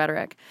excellent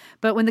rhetoric.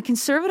 But when the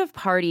Conservative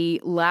Party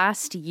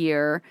last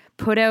year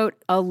put out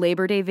a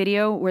Labor Day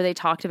video where they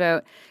talked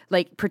about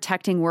like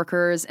protecting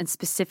workers and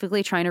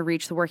specifically trying to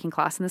reach the working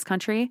class in this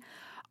country,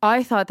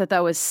 I thought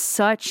that was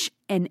such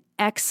an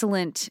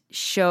excellent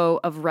show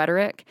of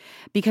rhetoric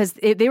because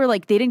they were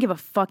like, they didn't give a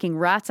fucking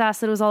rat's ass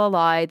that it was all a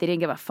lie. They didn't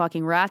give a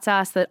fucking rat's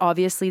ass that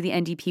obviously the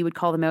NDP would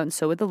call them out and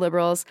so would the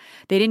Liberals.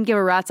 They didn't give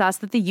a rat's ass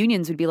that the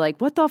unions would be like,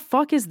 what the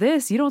fuck is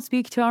this? You don't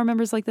speak to our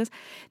members like this.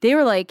 They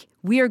were like,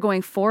 we are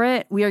going for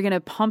it. We are going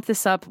to pump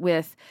this up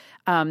with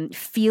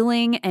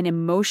feeling and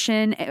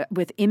emotion,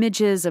 with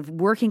images of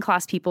working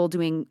class people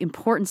doing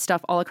important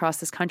stuff all across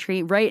this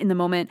country, right in the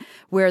moment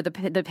where the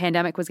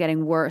pandemic was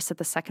getting worse at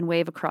the second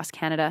wave across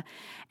Canada.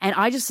 And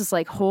I just was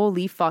like,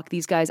 holy fuck,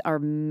 these guys are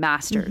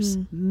masters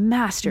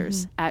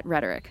at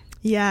rhetoric.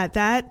 Yeah,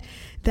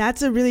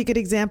 that's a really good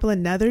example.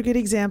 Another good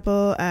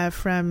example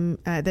from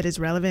that is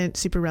relevant,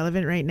 super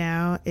relevant right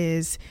now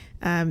is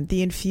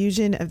the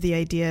infusion of the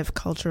idea of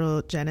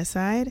cultural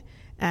genocide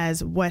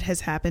as what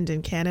has happened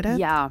in Canada.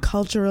 Yeah.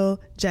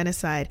 Cultural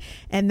genocide.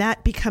 And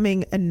that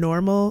becoming a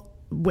normal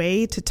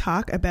way to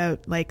talk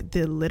about like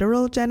the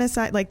literal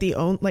genocide, like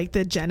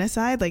the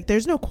genocide. Like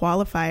there's no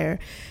qualifier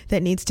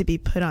that needs to be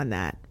put on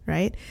that,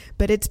 right?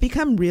 But it's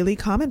become really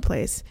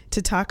commonplace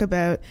to talk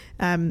about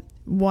the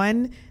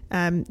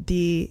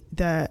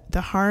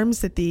harms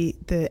that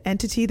the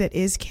entity that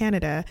is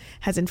Canada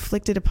has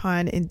inflicted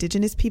upon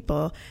Indigenous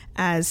people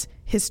as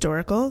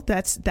historical.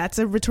 That's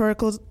a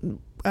rhetorical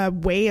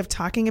way of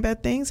talking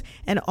about things,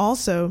 and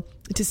also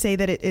to say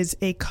that it is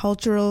a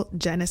cultural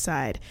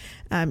genocide.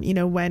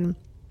 When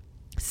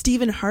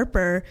Stephen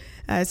Harper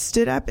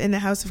stood up in the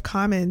House of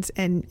Commons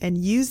and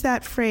used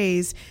that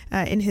phrase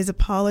in his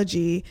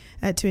apology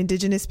to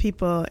Indigenous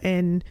people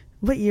in,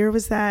 what year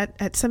was that?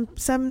 At some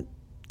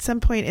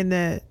point in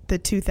the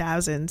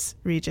 2000s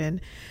region.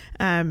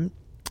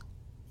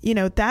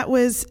 That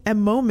was a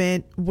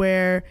moment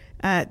where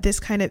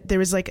there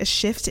was like a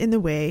shift in the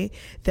way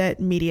that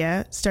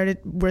media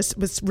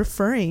was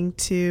referring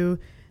to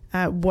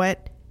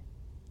what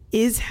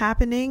is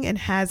happening and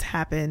has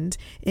happened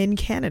in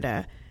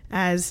Canada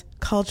as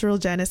cultural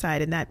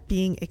genocide, and that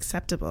being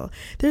acceptable.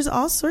 There's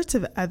all sorts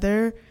of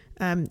other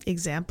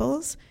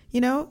examples,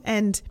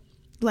 and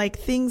like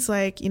things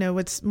like,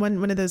 what's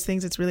one of those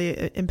things that's really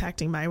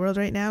impacting my world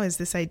right now is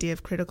this idea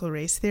of critical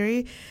race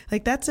theory.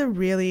 Like that's a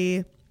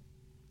really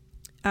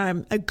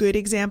a good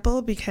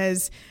example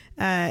because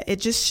it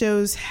just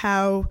shows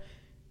how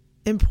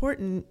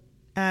important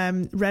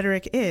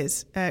rhetoric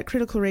is.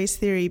 Critical race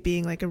theory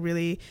being like a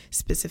really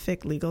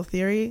specific legal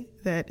theory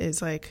that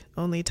is like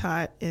only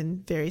taught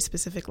in very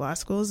specific law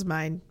schools,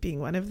 mine being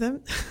one of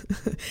them,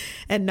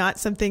 and not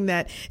something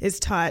that is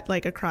taught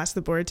like across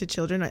the board to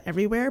children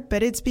everywhere,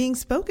 but it's being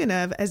spoken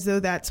of as though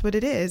that's what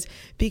it is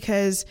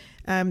because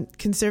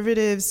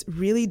conservatives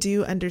really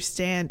do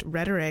understand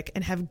rhetoric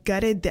and have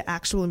gutted the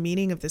actual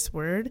meaning of this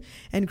word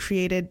and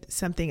created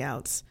something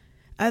else.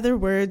 Other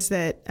words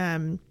that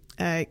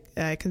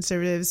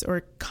conservatives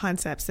or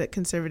concepts that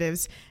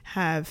conservatives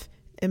have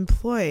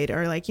employed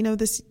are like,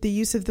 the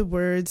use of the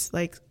words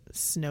like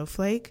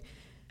snowflake,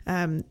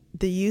 the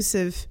use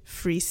of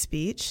free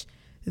speech,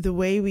 the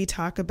way we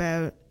talk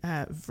about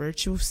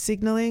virtue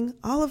signaling,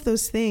 all of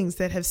those things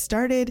that have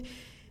started,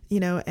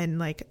 and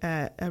like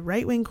a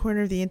right-wing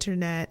corner of the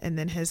internet and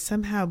then has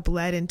somehow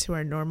bled into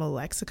our normal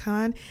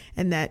lexicon,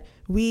 and that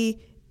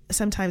we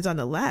sometimes on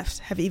the left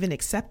have even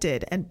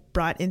accepted and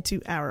brought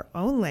into our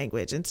own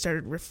language and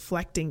started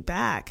reflecting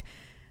back.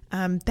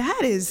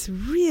 That is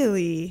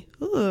really,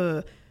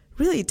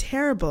 really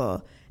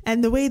terrible.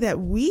 And the way that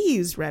we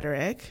use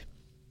rhetoric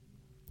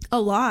a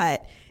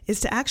lot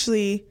is to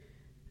actually,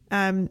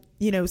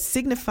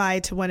 signify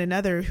to one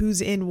another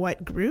who's in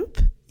what group,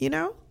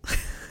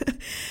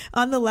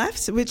 on the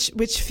left,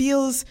 which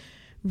feels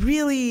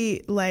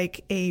really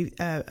like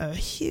a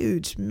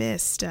huge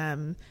missed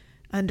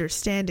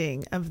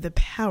understanding of the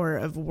power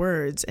of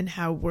words and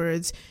how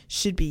words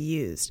should be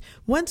used.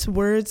 Once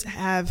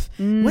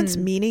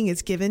meaning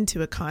is given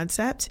to a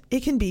concept,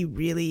 it can be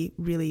really,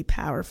 really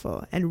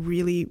powerful and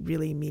really,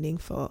 really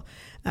meaningful.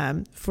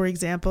 For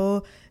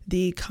example,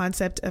 the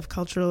concept of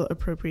cultural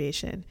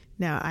appropriation.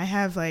 Now, I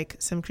have like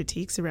some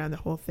critiques around the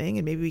whole thing,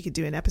 and maybe we could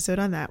do an episode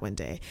on that one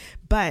day.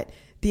 But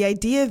the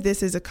idea of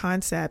this as a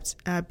concept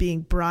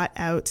being brought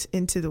out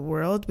into the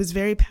world was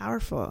very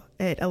powerful.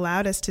 It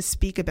allowed us to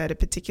speak about a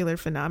particular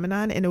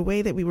phenomenon in a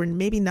way that we were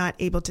maybe not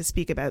able to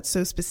speak about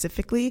so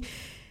specifically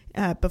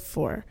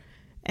before.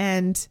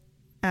 And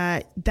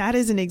that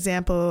is an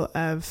example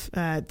of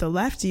the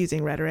left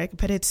using rhetoric,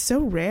 but it's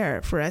so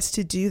rare for us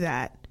to do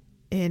that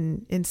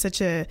in such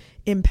a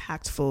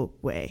impactful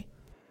way.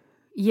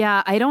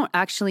 Yeah, I don't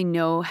actually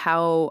know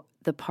how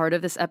the part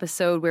of this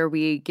episode where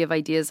we give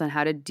ideas on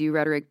how to do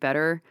rhetoric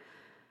better,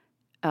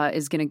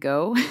 is going to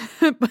go.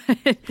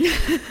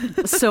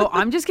 So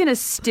I'm just going to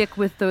stick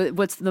with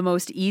what's the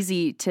most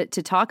easy to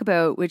talk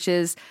about, which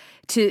is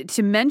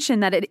to mention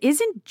that it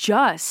isn't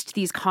just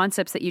these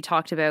concepts that you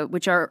talked about,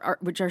 which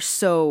are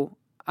so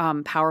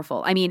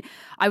powerful. I mean,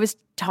 I was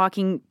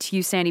talking to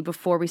you, Sandy,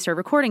 before we started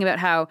recording about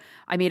how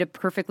I made a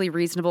perfectly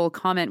reasonable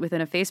comment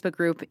within a Facebook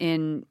group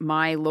in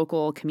my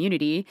local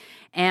community,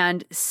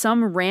 and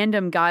some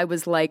random guy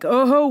was like,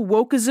 "Oh,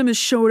 wokeism has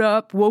showed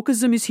up.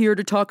 Wokeism is here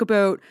to talk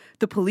about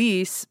the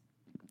police."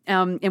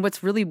 And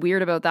what's really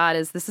weird about that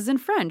is this is in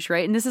French,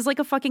 right? And this is like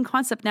a fucking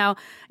concept now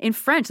in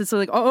French. It's so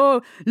like,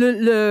 on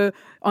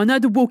a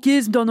de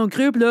wokisme dans nos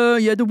groupes, là,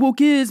 il y a de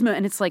wokisme.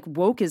 And it's like,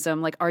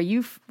 wokeism, like, are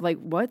you, like,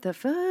 what the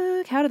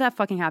fuck? How did that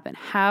fucking happen?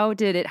 How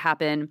did it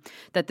happen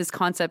that this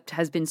concept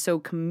has been so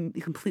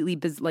completely,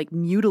 like,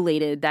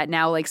 mutilated that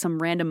now, like,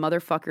 some random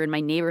motherfucker in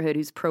my neighborhood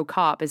who's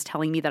pro-cop is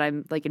telling me that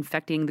I'm, like,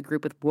 infecting the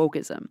group with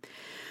wokeism?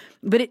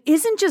 But it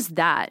isn't just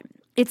that.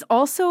 It's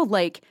also,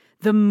 like,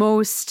 the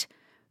most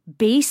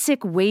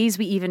basic ways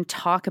we even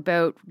talk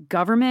about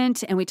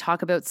government and we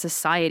talk about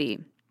society.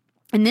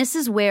 And this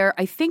is where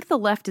I think the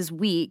left is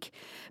weak,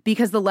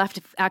 because the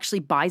left actually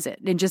buys it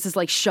and just is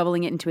like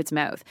shoveling it into its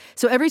mouth.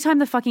 So every time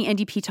the fucking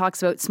NDP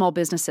talks about small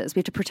businesses, we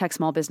have to protect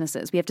small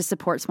businesses. We have to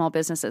support small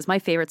businesses. My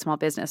favorite small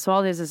business. So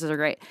all businesses are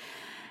great.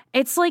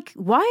 It's like,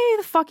 why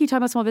the fuck are you talking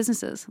about small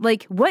businesses?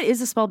 Like, what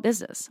is a small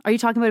business? Are you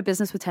talking about a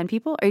business with 10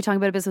 people? Are you talking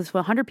about a business with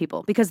 100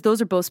 people? Because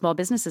those are both small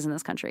businesses in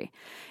this country.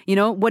 You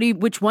know,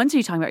 which ones are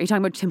you talking about? Are you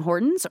talking about Tim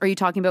Hortons? Or are you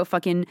talking about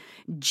fucking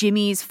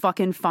Jimmy's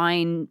fucking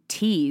fine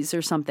teas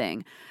or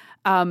something?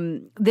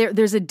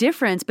 There's a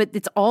difference, but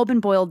it's all been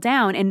boiled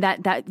down, and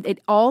that it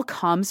all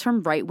comes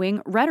from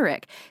right-wing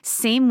rhetoric.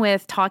 Same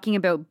with talking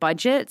about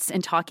budgets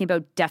and talking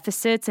about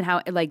deficits and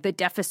how, like, the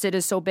deficit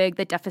is so big,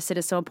 the deficit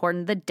is so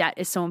important, the debt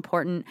is so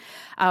important.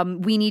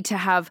 We need to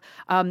have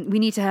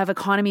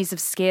economies of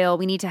scale.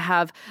 We need to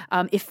have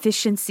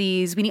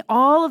efficiencies. We need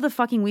all of the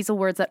fucking weasel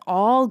words that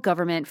all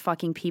government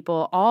fucking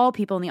people, all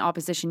people in the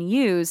opposition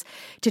use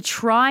to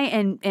try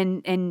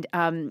and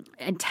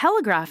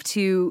telegraph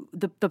to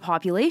the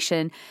population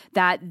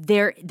that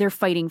they're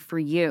fighting for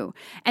you.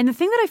 And the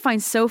thing that I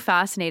find so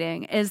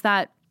fascinating is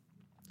that,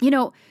 you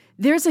know,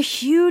 there's a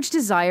huge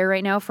desire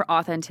right now for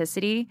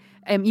authenticity.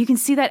 You can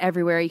see that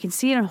everywhere. You can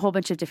see it in a whole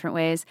bunch of different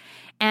ways.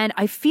 And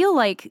I feel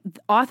like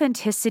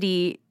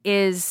authenticity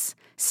is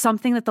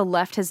something that the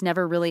left has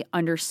never really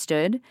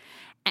understood.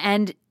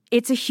 And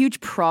it's a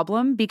huge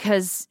problem,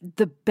 because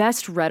the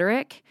best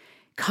rhetoric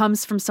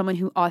comes from someone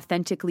who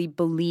authentically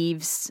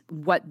believes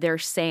what they're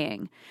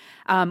saying,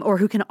 or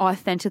who can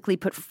authentically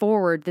put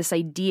forward this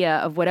idea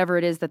of whatever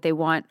it is that they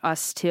want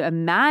us to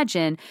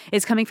imagine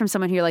is coming from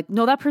someone who you're like,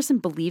 no, that person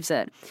believes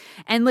it.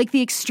 And like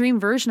the extreme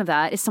version of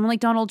that is someone like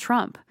Donald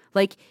Trump.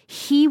 Like,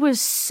 he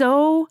was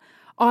so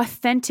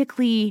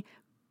authentically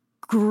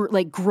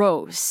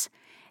gross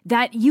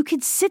that you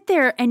could sit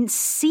there and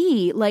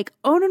see like,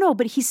 oh no,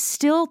 but he's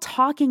still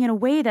talking in a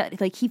way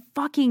that like he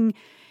fucking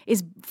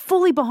is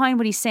fully behind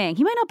what he's saying.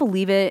 He might not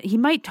believe it. He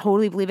might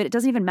totally believe it. It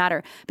doesn't even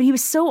matter. But he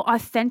was so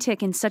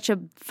authentic in such a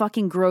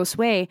fucking gross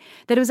way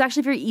that it was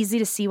actually very easy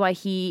to see why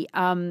he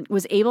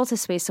was able to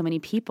sway so many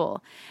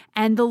people.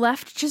 And the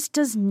left just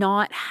does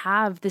not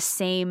have the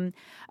same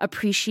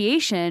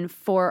appreciation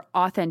for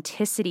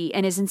authenticity,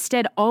 and is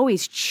instead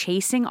always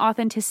chasing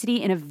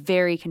authenticity in a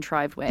very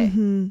contrived way.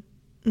 Mm-hmm.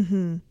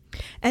 Mm-hmm.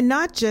 And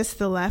not just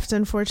the left,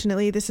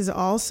 unfortunately. This is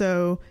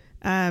also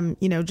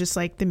just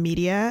like the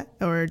media,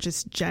 or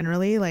just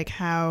generally like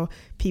how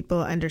people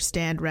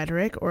understand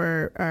rhetoric,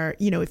 or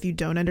if you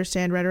don't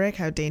understand rhetoric,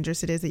 how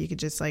dangerous it is that you could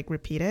just like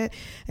repeat it.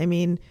 I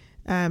mean,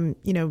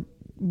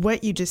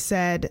 what you just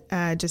said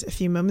just a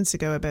few moments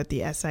ago about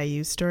the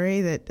SIU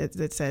story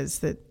that says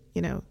that,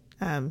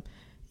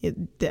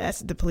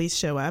 the police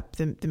show up,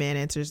 the man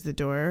answers the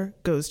door,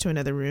 goes to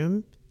another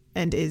room,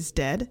 and is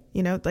dead.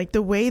 Like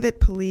the way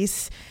that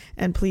police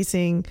and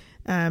policing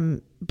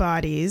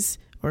bodies,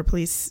 or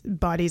police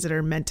bodies that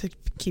are meant to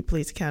keep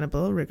police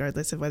accountable,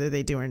 regardless of whether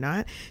they do or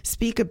not,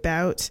 speak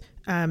about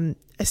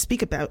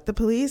the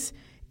police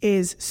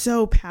is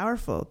so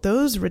powerful.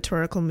 Those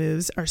rhetorical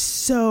moves are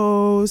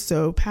so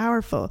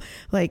powerful.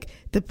 Like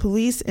the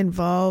police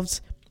involved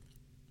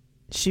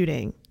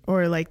shooting,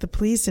 or like the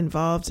police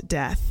involved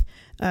death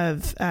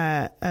of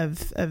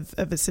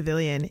a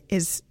civilian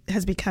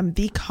has become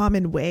the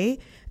common way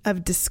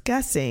of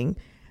discussing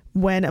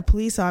when a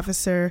police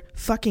officer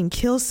fucking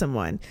kills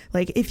someone.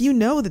 Like, if you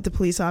know that the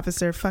police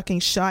officer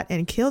fucking shot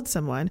and killed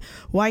someone,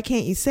 why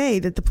can't you say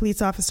that the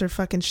police officer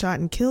fucking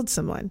shot and killed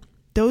someone?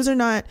 Those are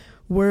not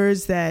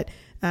words that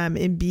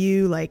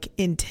imbue like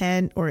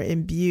intent, or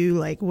imbue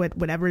like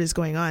whatever is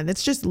going on.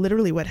 That's just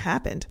literally what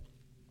happened.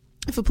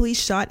 If a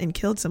police shot and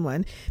killed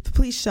someone, if a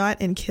police shot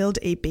and killed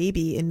a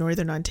baby in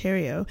Northern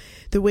Ontario,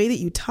 the way that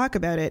you talk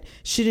about it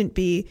shouldn't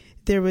be,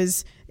 there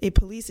was a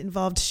police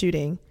involved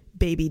shooting,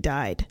 baby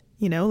died.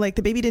 Like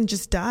the baby didn't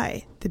just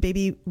die. The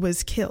baby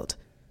was killed.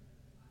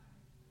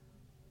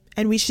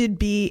 And we should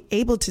be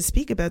able to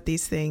speak about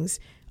these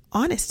things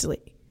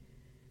honestly.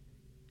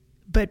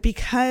 But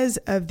because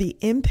of the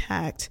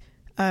impact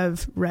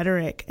of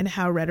rhetoric and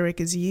how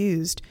rhetoric is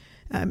used,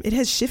 it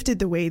has shifted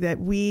the way that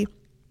we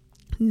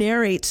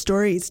narrate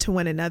stories to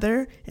one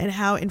another and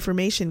how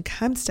information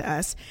comes to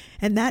us.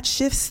 And that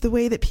shifts the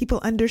way that people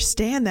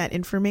understand that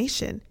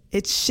information.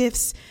 It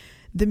shifts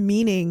the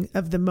meaning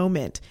of the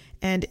moment.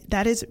 And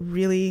that is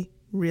really,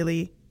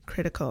 really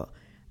critical.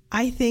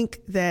 I think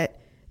that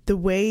the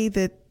way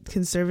that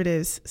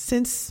conservatives,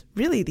 since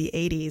really the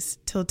 80s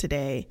till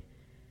today,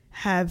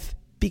 have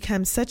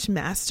become such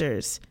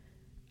masters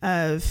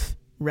of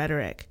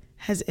rhetoric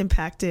has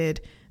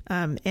impacted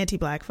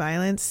anti-Black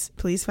violence,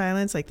 police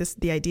violence, like this,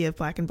 the idea of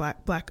black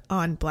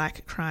on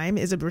black crime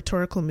is a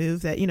rhetorical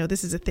move that,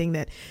 this is a thing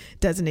that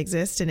doesn't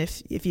exist. And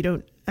if you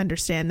don't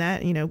understand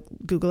that,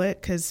 Google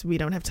it, because we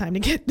don't have time to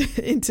get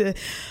into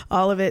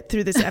all of it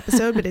through this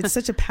episode, but it's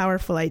such a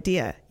powerful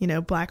idea,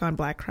 black on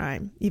black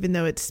crime, even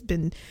though it's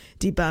been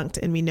debunked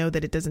and we know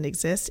that it doesn't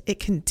exist,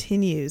 it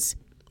continues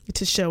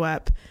to show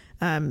up.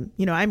 I'm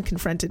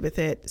confronted with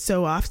it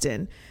so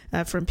often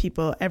from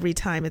people every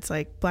time. It's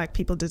like Black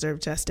people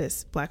deserve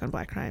justice, black on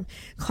black crime,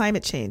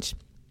 climate change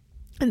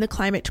and the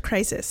climate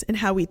crisis and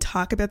how we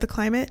talk about the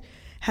climate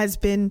has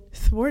been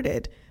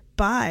thwarted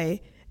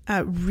by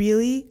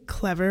really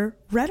clever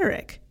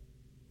rhetoric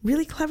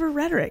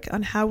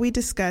on how we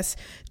discuss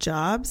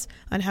jobs,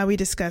 on how we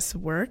discuss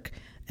work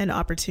and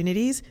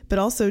opportunities, but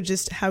also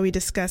just how we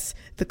discuss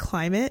the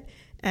climate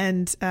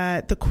and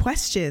the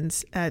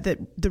questions,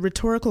 the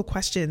rhetorical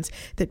questions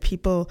that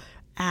people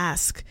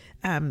ask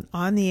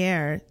on the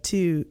air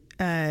to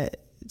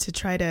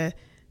try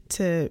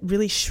to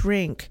really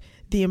shrink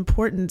the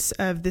importance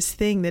of this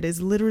thing that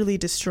is literally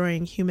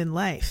destroying human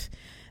life.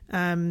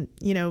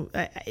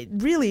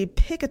 Really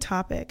pick a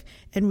topic,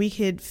 and we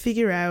could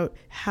figure out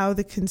how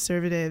the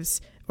conservatives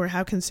or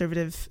how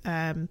conservative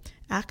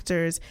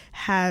actors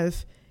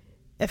have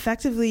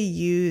effectively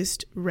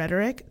used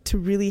rhetoric to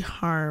really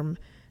harm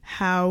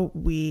how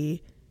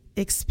we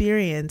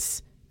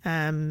experience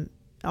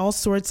all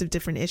sorts of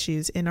different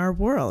issues in our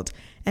world.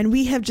 And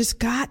we have just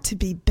got to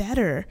be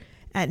better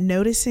at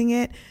noticing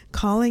it,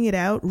 calling it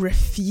out,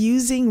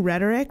 refusing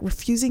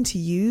to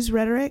use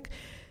rhetoric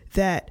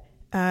that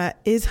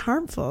is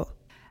harmful.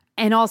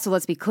 And also,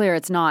 let's be clear,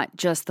 it's not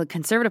just the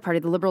Conservative Party.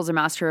 The Liberals are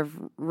master of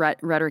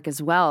rhetoric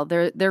as well.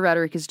 Their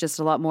rhetoric is just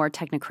a lot more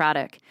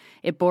technocratic.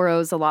 It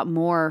borrows a lot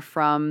more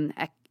from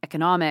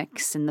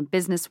economics and the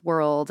business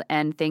world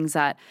and things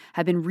that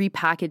have been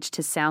repackaged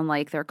to sound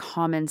like they're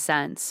common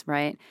sense,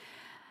 right?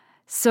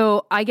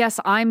 So I guess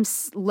I'm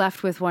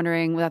left with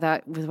wondering, with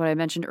what I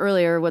mentioned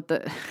earlier, what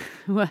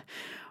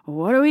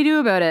do we do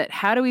about it?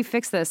 How do we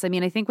fix this? I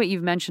mean, I think what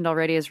you've mentioned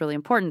already is really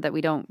important, that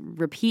we don't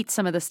repeat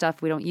some of the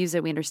stuff, we don't use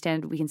it, we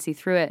understand it, we can see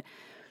through it.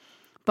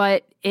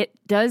 But it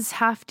does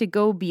have to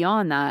go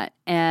beyond that.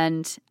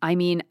 And I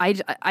mean, I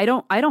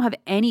don't have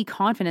any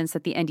confidence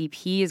that the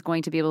NDP is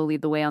going to be able to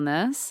lead the way on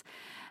this.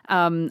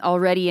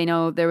 Already, I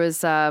know there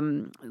was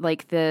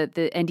like the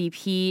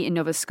NDP in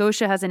Nova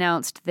Scotia has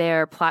announced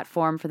their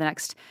platform for the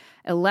next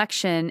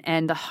election.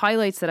 And the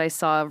highlights that I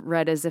saw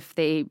read as if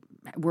they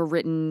were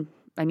written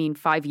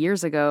 5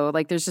 years ago.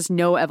 Like there's just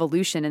no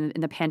evolution,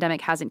 and the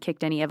pandemic hasn't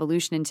kicked any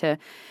evolution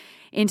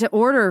into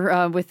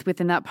order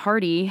within that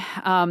party,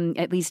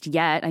 at least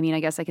yet. I mean,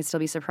 I guess I could still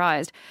be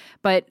surprised.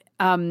 But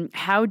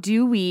how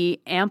do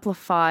we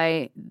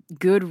amplify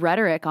good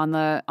rhetoric on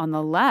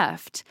the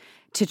left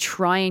to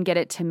try and get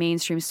it to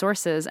mainstream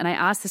sources? And I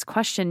ask this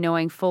question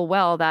knowing full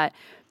well that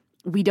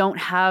we don't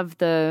have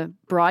the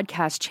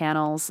broadcast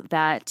channels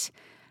that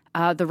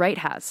the right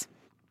has,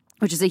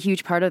 which is a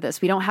huge part of this.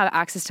 We don't have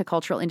access to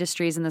cultural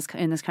industries in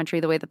this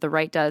country the way that the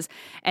right does.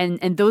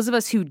 And those of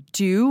us who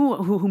do,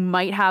 who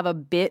might have a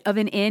bit of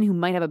an in, who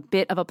might have a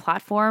bit of a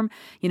platform,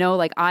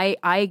 like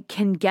I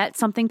can get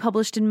something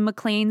published in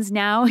Maclean's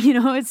now.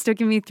 It's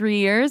taken me 3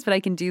 years, but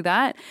I can do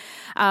that.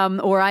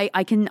 Or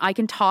I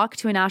can talk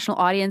to a national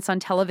audience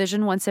on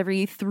television once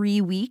every 3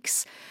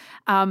 weeks.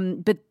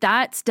 But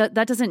that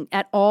doesn't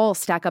at all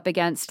stack up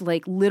against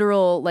like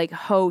literal like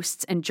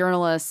hosts and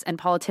journalists and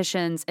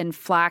politicians and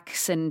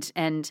flacks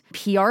and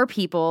PR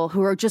people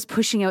who are just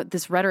pushing out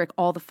this rhetoric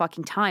all the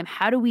fucking time.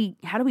 How do we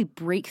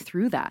break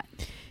through that?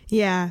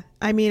 Yeah,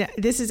 I mean,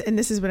 this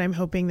is what I'm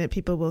hoping that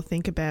people will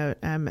think about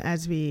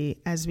as we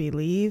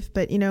leave.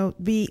 But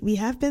we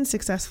have been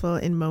successful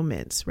in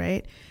moments,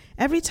 right?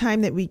 Every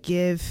time that we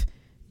give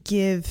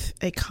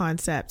a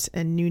concept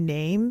a new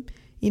name,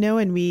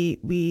 and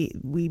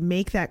we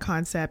make that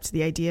concept,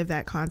 the idea of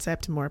that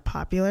concept more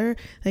popular,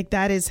 like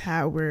that is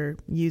how we're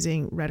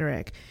using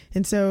rhetoric.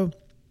 And so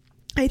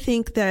I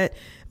think that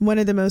one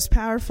of the most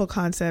powerful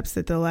concepts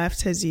that the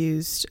left has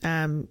used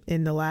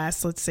in the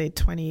last, let's say,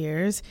 20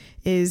 years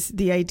is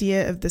the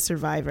idea of the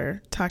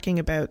survivor, talking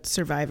about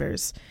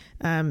survivors,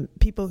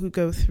 people who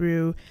go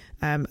through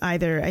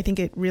either, I think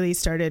it really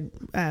started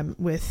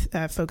with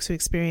folks who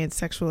experienced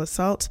sexual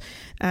assault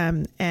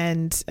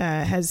and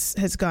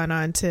has gone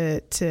on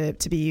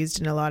to be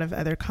used in a lot of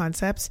other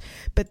concepts.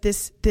 But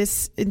this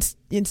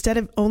instead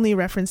of only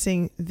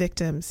referencing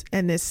victims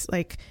and this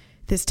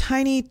this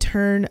tiny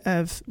turn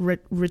of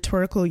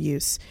rhetorical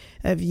use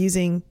of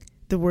using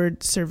the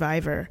word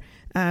survivor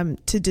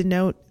to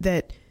denote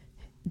that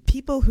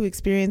people who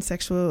experience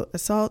sexual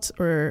assault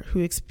or who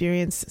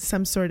experience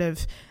some sort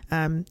of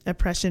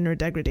oppression or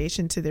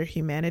degradation to their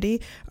humanity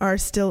are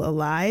still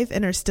alive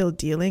and are still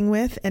dealing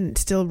with and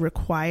still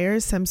require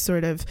some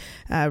sort of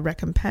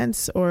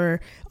recompense,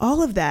 or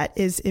all of that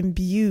is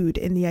imbued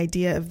in the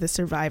idea of the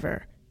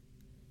survivor.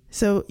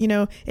 So,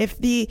 if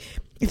the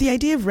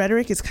idea of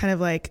rhetoric is kind of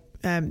like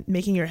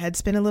making your head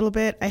spin a little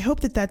bit, I hope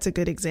that that's a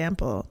good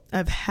example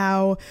of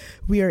how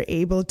we are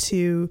able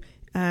to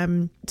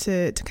kind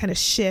of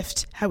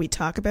shift how we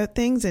talk about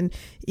things, and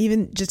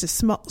even just a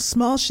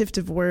small shift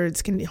of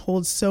words can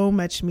hold so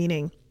much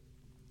meaning.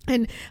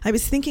 And I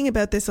was thinking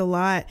about this a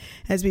lot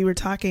as we were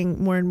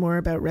talking more and more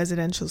about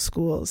residential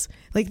schools.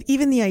 Like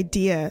even the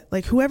idea,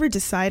 like whoever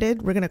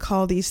decided we're going to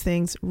call these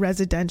things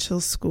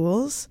residential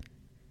schools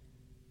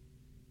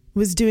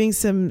was doing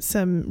some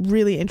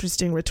really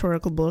interesting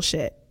rhetorical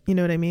bullshit. You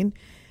know what I mean?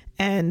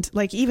 And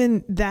like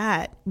even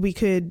that, we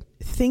could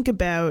think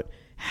about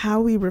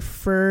how we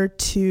refer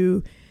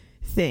to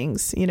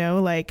things,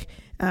 like,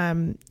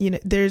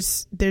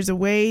 there's a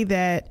way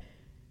that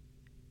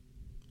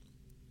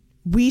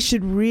we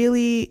should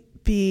really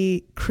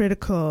be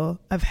critical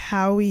of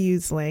how we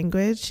use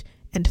language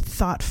and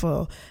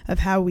thoughtful of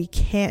how we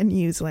can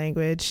use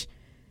language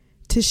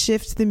to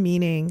shift the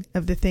meaning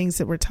of the things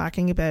that we're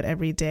talking about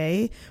every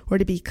day, or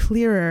to be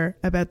clearer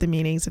about the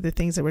meanings of the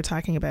things that we're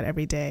talking about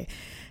every day.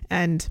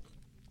 And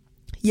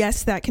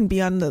yes, that can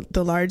be on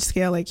the large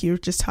scale, like you were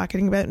just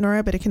talking about,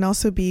 Nora, but it can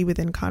also be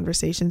within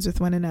conversations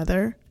with one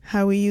another,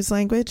 how we use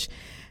language.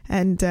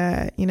 And,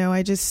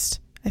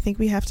 I think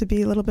we have to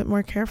be a little bit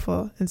more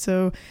careful. And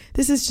so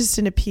this is just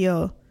an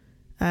appeal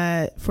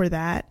for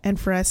that, and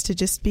for us to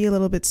just be a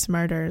little bit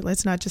smarter.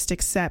 Let's not just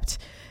accept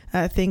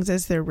things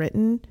as they're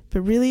written,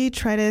 but really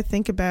try to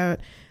think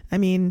about,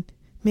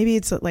 maybe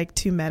it's like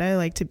too meta,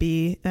 like to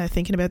be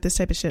thinking about this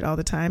type of shit all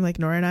the time. Like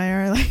Nora and I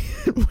are, like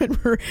when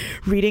we're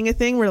reading a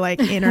thing, we're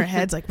like in our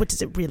heads, like, what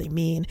does it really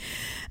mean?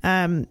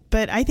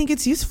 But I think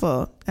it's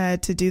useful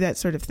to do that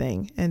sort of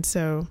thing. And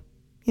so,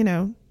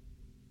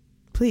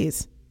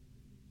 please,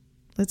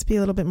 let's be a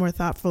little bit more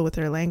thoughtful with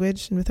our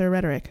language and with our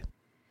rhetoric.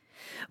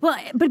 Well,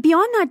 but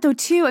beyond that, though,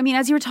 too,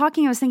 as you were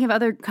talking, I was thinking of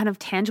other kind of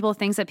tangible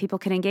things that people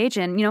can engage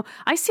in.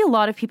 I see a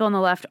lot of people on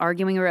the left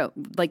arguing about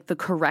like the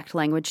correct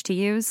language to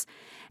use.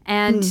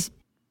 And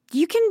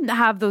you can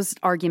have those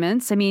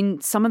arguments.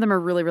 Some of them are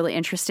really, really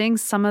interesting.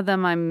 Some of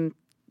them I'm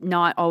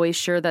not always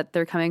sure that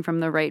they're coming from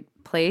the right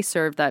place,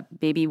 or that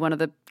maybe one of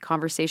the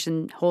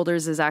conversation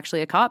holders is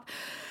actually a cop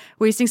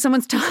wasting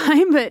someone's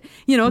time. But,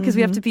 because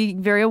we have to be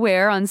very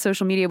aware on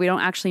social media, we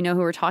don't actually know who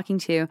we're talking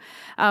to.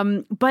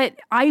 But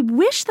I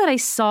wish that I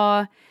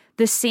saw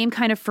the same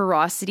kind of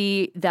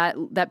ferocity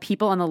that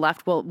people on the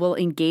left will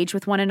engage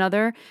with one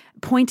another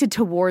pointed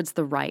towards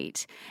the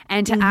right,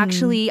 and to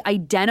actually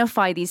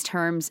identify these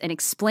terms and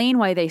explain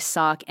why they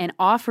suck and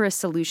offer a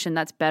solution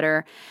that's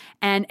better.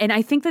 And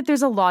I think that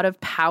there's a lot of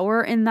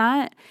power in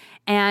that.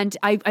 And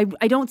I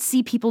don't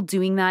see people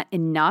doing that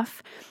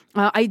enough.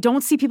 I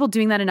don't see people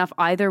doing that enough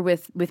either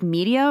with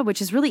media,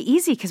 which is really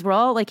easy because we're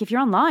all like, if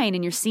you're online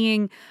and you're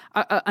seeing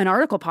an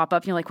article pop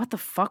up and you're like, what the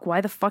fuck? Why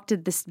the fuck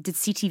did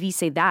CTV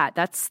say that?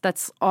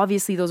 That's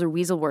obviously those are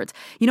weasel words.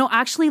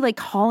 Actually like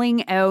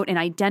calling out and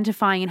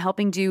identifying and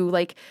helping do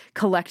like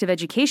collective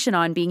education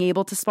on being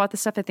able to spot the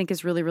stuff, I think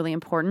is really, really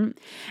important.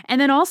 And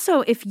then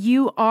also if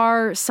you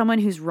are someone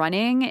who's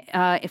running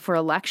for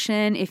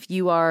election, if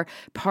you are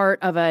part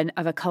of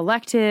a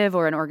collective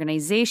or an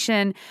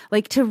organization,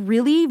 like to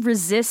really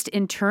resist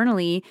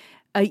internally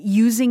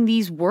using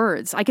these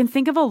words. I can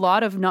think of a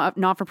lot of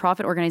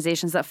not-for-profit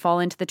organizations that fall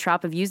into the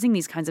trap of using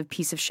these kinds of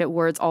piece of shit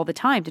words all the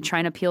time to try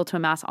and appeal to a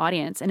mass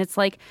audience. And it's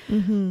like,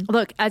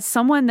 look, as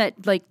someone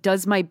that like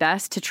does my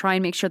best to try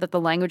and make sure that the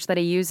language that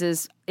I use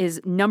is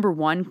number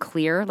one,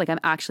 clear, like I'm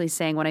actually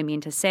saying what I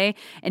mean to say.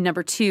 And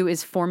number two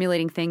is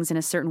formulating things in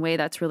a certain way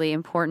that's really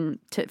important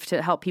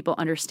to help people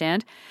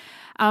understand.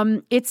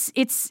 You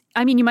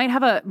might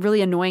have a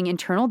really annoying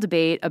internal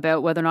debate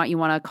about whether or not you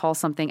want to call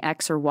something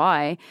X or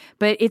Y,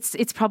 but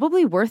it's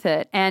probably worth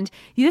it. And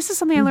this is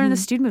something I learned in the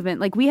student movement.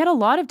 Like we had a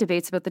lot of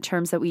debates about the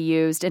terms that we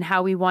used and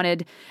how we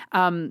wanted,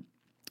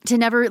 to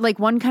never, like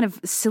one kind of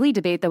silly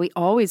debate that we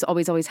always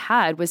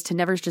had was to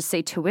never just say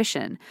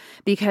tuition,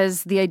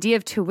 because the idea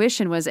of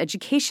tuition was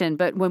education.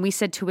 But when we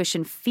said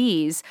tuition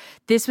fees,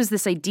 this was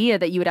this idea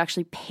that you would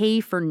actually pay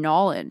for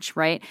knowledge,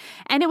 right?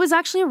 And it was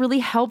actually a really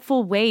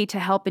helpful way to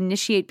help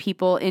initiate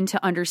people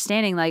into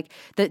understanding like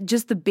that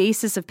just the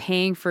basis of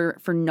paying for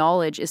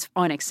knowledge is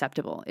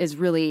unacceptable, is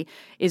really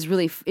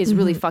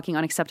fucking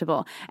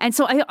unacceptable. And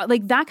so I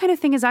like that kind of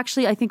thing is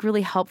actually, I think,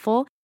 really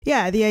helpful.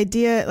 Yeah, the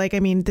idea,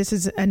 this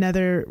is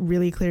another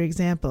really clear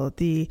example.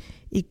 The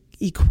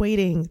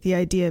equating the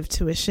idea of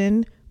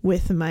tuition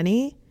with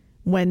money,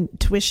 when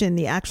tuition,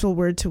 the actual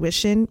word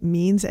tuition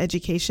means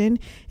education,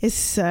 is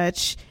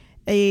such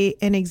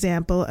an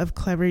example of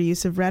clever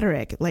use of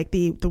rhetoric. Like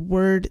the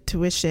word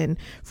tuition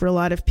for a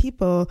lot of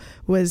people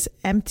was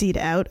emptied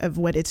out of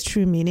what its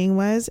true meaning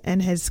was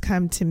and has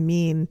come to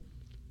mean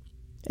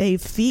a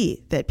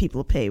fee that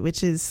people pay,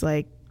 which is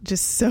like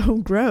just so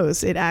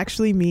gross. It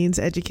actually means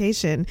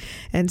education.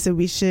 And so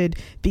we should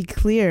be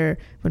clear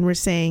when we're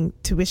saying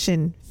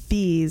tuition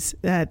fees,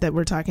 that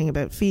we're talking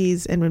about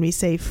fees. And when we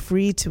say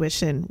free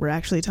tuition, we're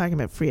actually talking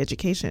about free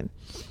education.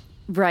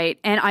 Right.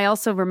 And I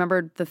also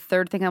remembered the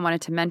third thing I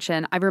wanted to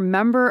mention. I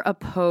remember a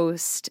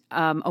post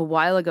a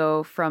while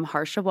ago from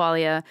Harsha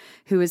Walia,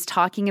 who was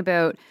talking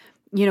about,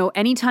 you know,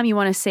 anytime you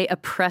want to say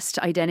oppressed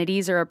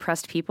identities or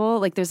oppressed people,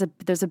 like there's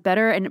a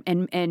better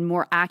and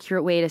more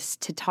accurate way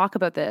to talk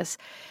about this.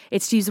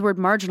 It's to use the word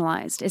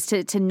marginalized. It's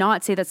to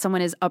not say that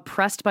someone is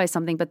oppressed by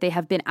something, but they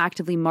have been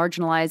actively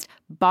marginalized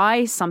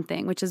by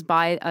something, which is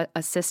by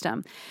a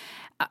system.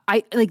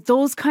 I like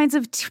those kinds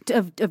of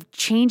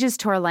changes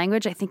to our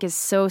language, I think is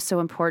so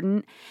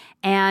important.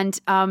 And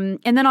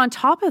then on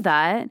top of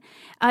that,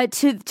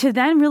 to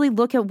then really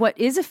look at what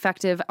is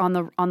effective on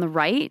the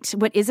right,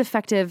 what is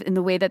effective in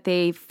the way that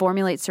they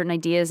formulate certain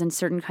ideas and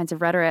certain kinds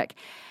of rhetoric,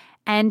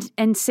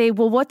 and say,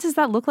 well, what does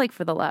that look like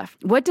for the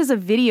left? What does a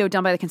video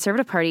done by the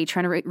Conservative Party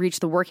trying to reach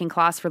the working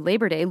class for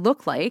Labor Day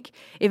look like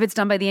if it's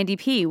done by the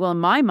NDP? Well, in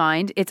my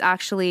mind, it's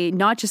actually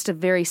not just a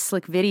very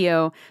slick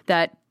video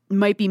that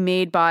might be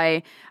made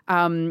by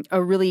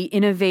a really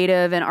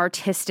innovative and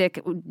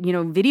artistic, you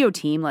know, video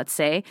team, let's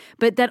say,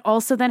 but that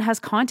also then has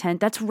content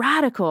that's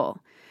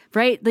radical,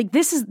 right? Like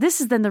this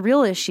is then the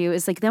real issue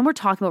is like then we're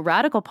talking about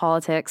radical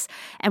politics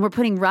and we're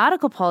putting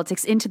radical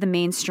politics into the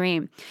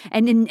mainstream.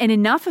 And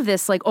enough of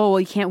this, like, oh, well,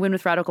 you can't win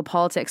with radical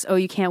politics. Oh,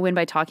 you can't win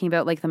by talking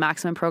about like the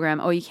maximum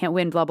program. Oh, you can't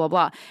win, blah, blah,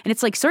 blah. And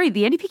it's like, sorry,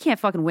 the NDP can't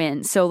fucking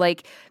win. So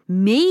like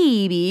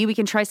maybe we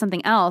can try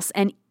something else.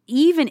 And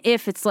even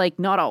if it's like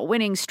not a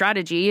winning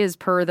strategy as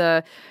per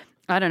the,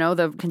 I don't know,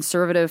 the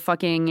conservative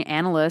fucking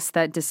analysts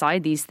that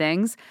decide these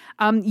things,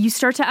 you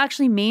start to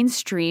actually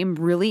mainstream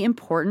really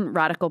important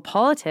radical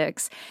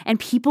politics and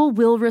people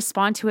will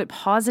respond to it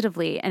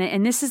positively.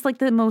 And this is like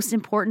the most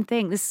important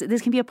thing. This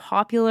can be a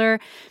popular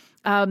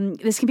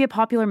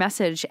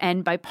message.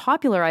 And by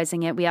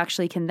popularizing it, we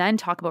actually can then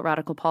talk about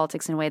radical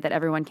politics in a way that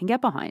everyone can get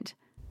behind.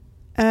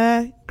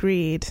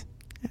 Agreed.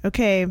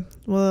 Okay,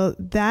 well,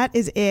 that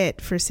is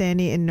it for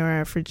Sandy and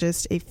Nora for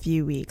just a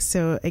few weeks.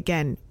 So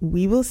again,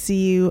 we will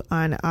see you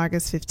on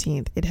August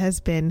 15th. It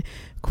has been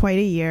quite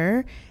a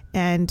year,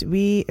 and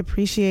we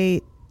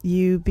appreciate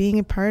you being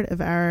a part of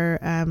our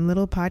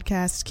little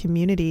podcast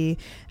community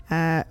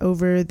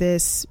over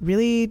this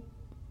really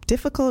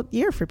difficult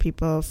year for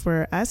people,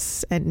 for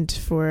us, and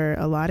for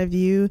a lot of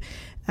you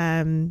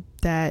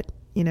that,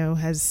 you know,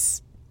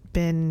 has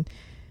been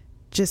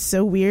just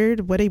so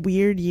weird. What a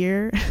weird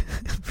year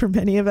for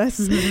many of us,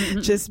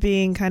 just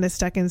being kind of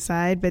stuck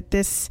inside. But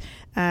this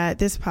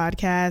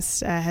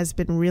podcast has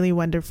been really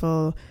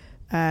wonderful.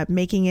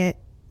 Making it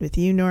with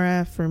you,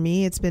 Nora, for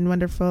me, it's been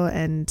wonderful.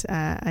 And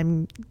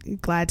I'm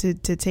glad to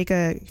take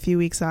a few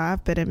weeks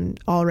off, but I'm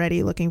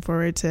already looking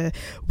forward to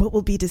what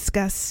will be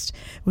discussed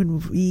when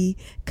we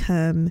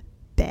come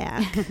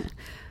back.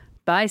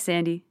 Bye,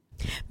 Sandy.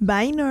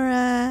 Bye,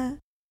 Nora.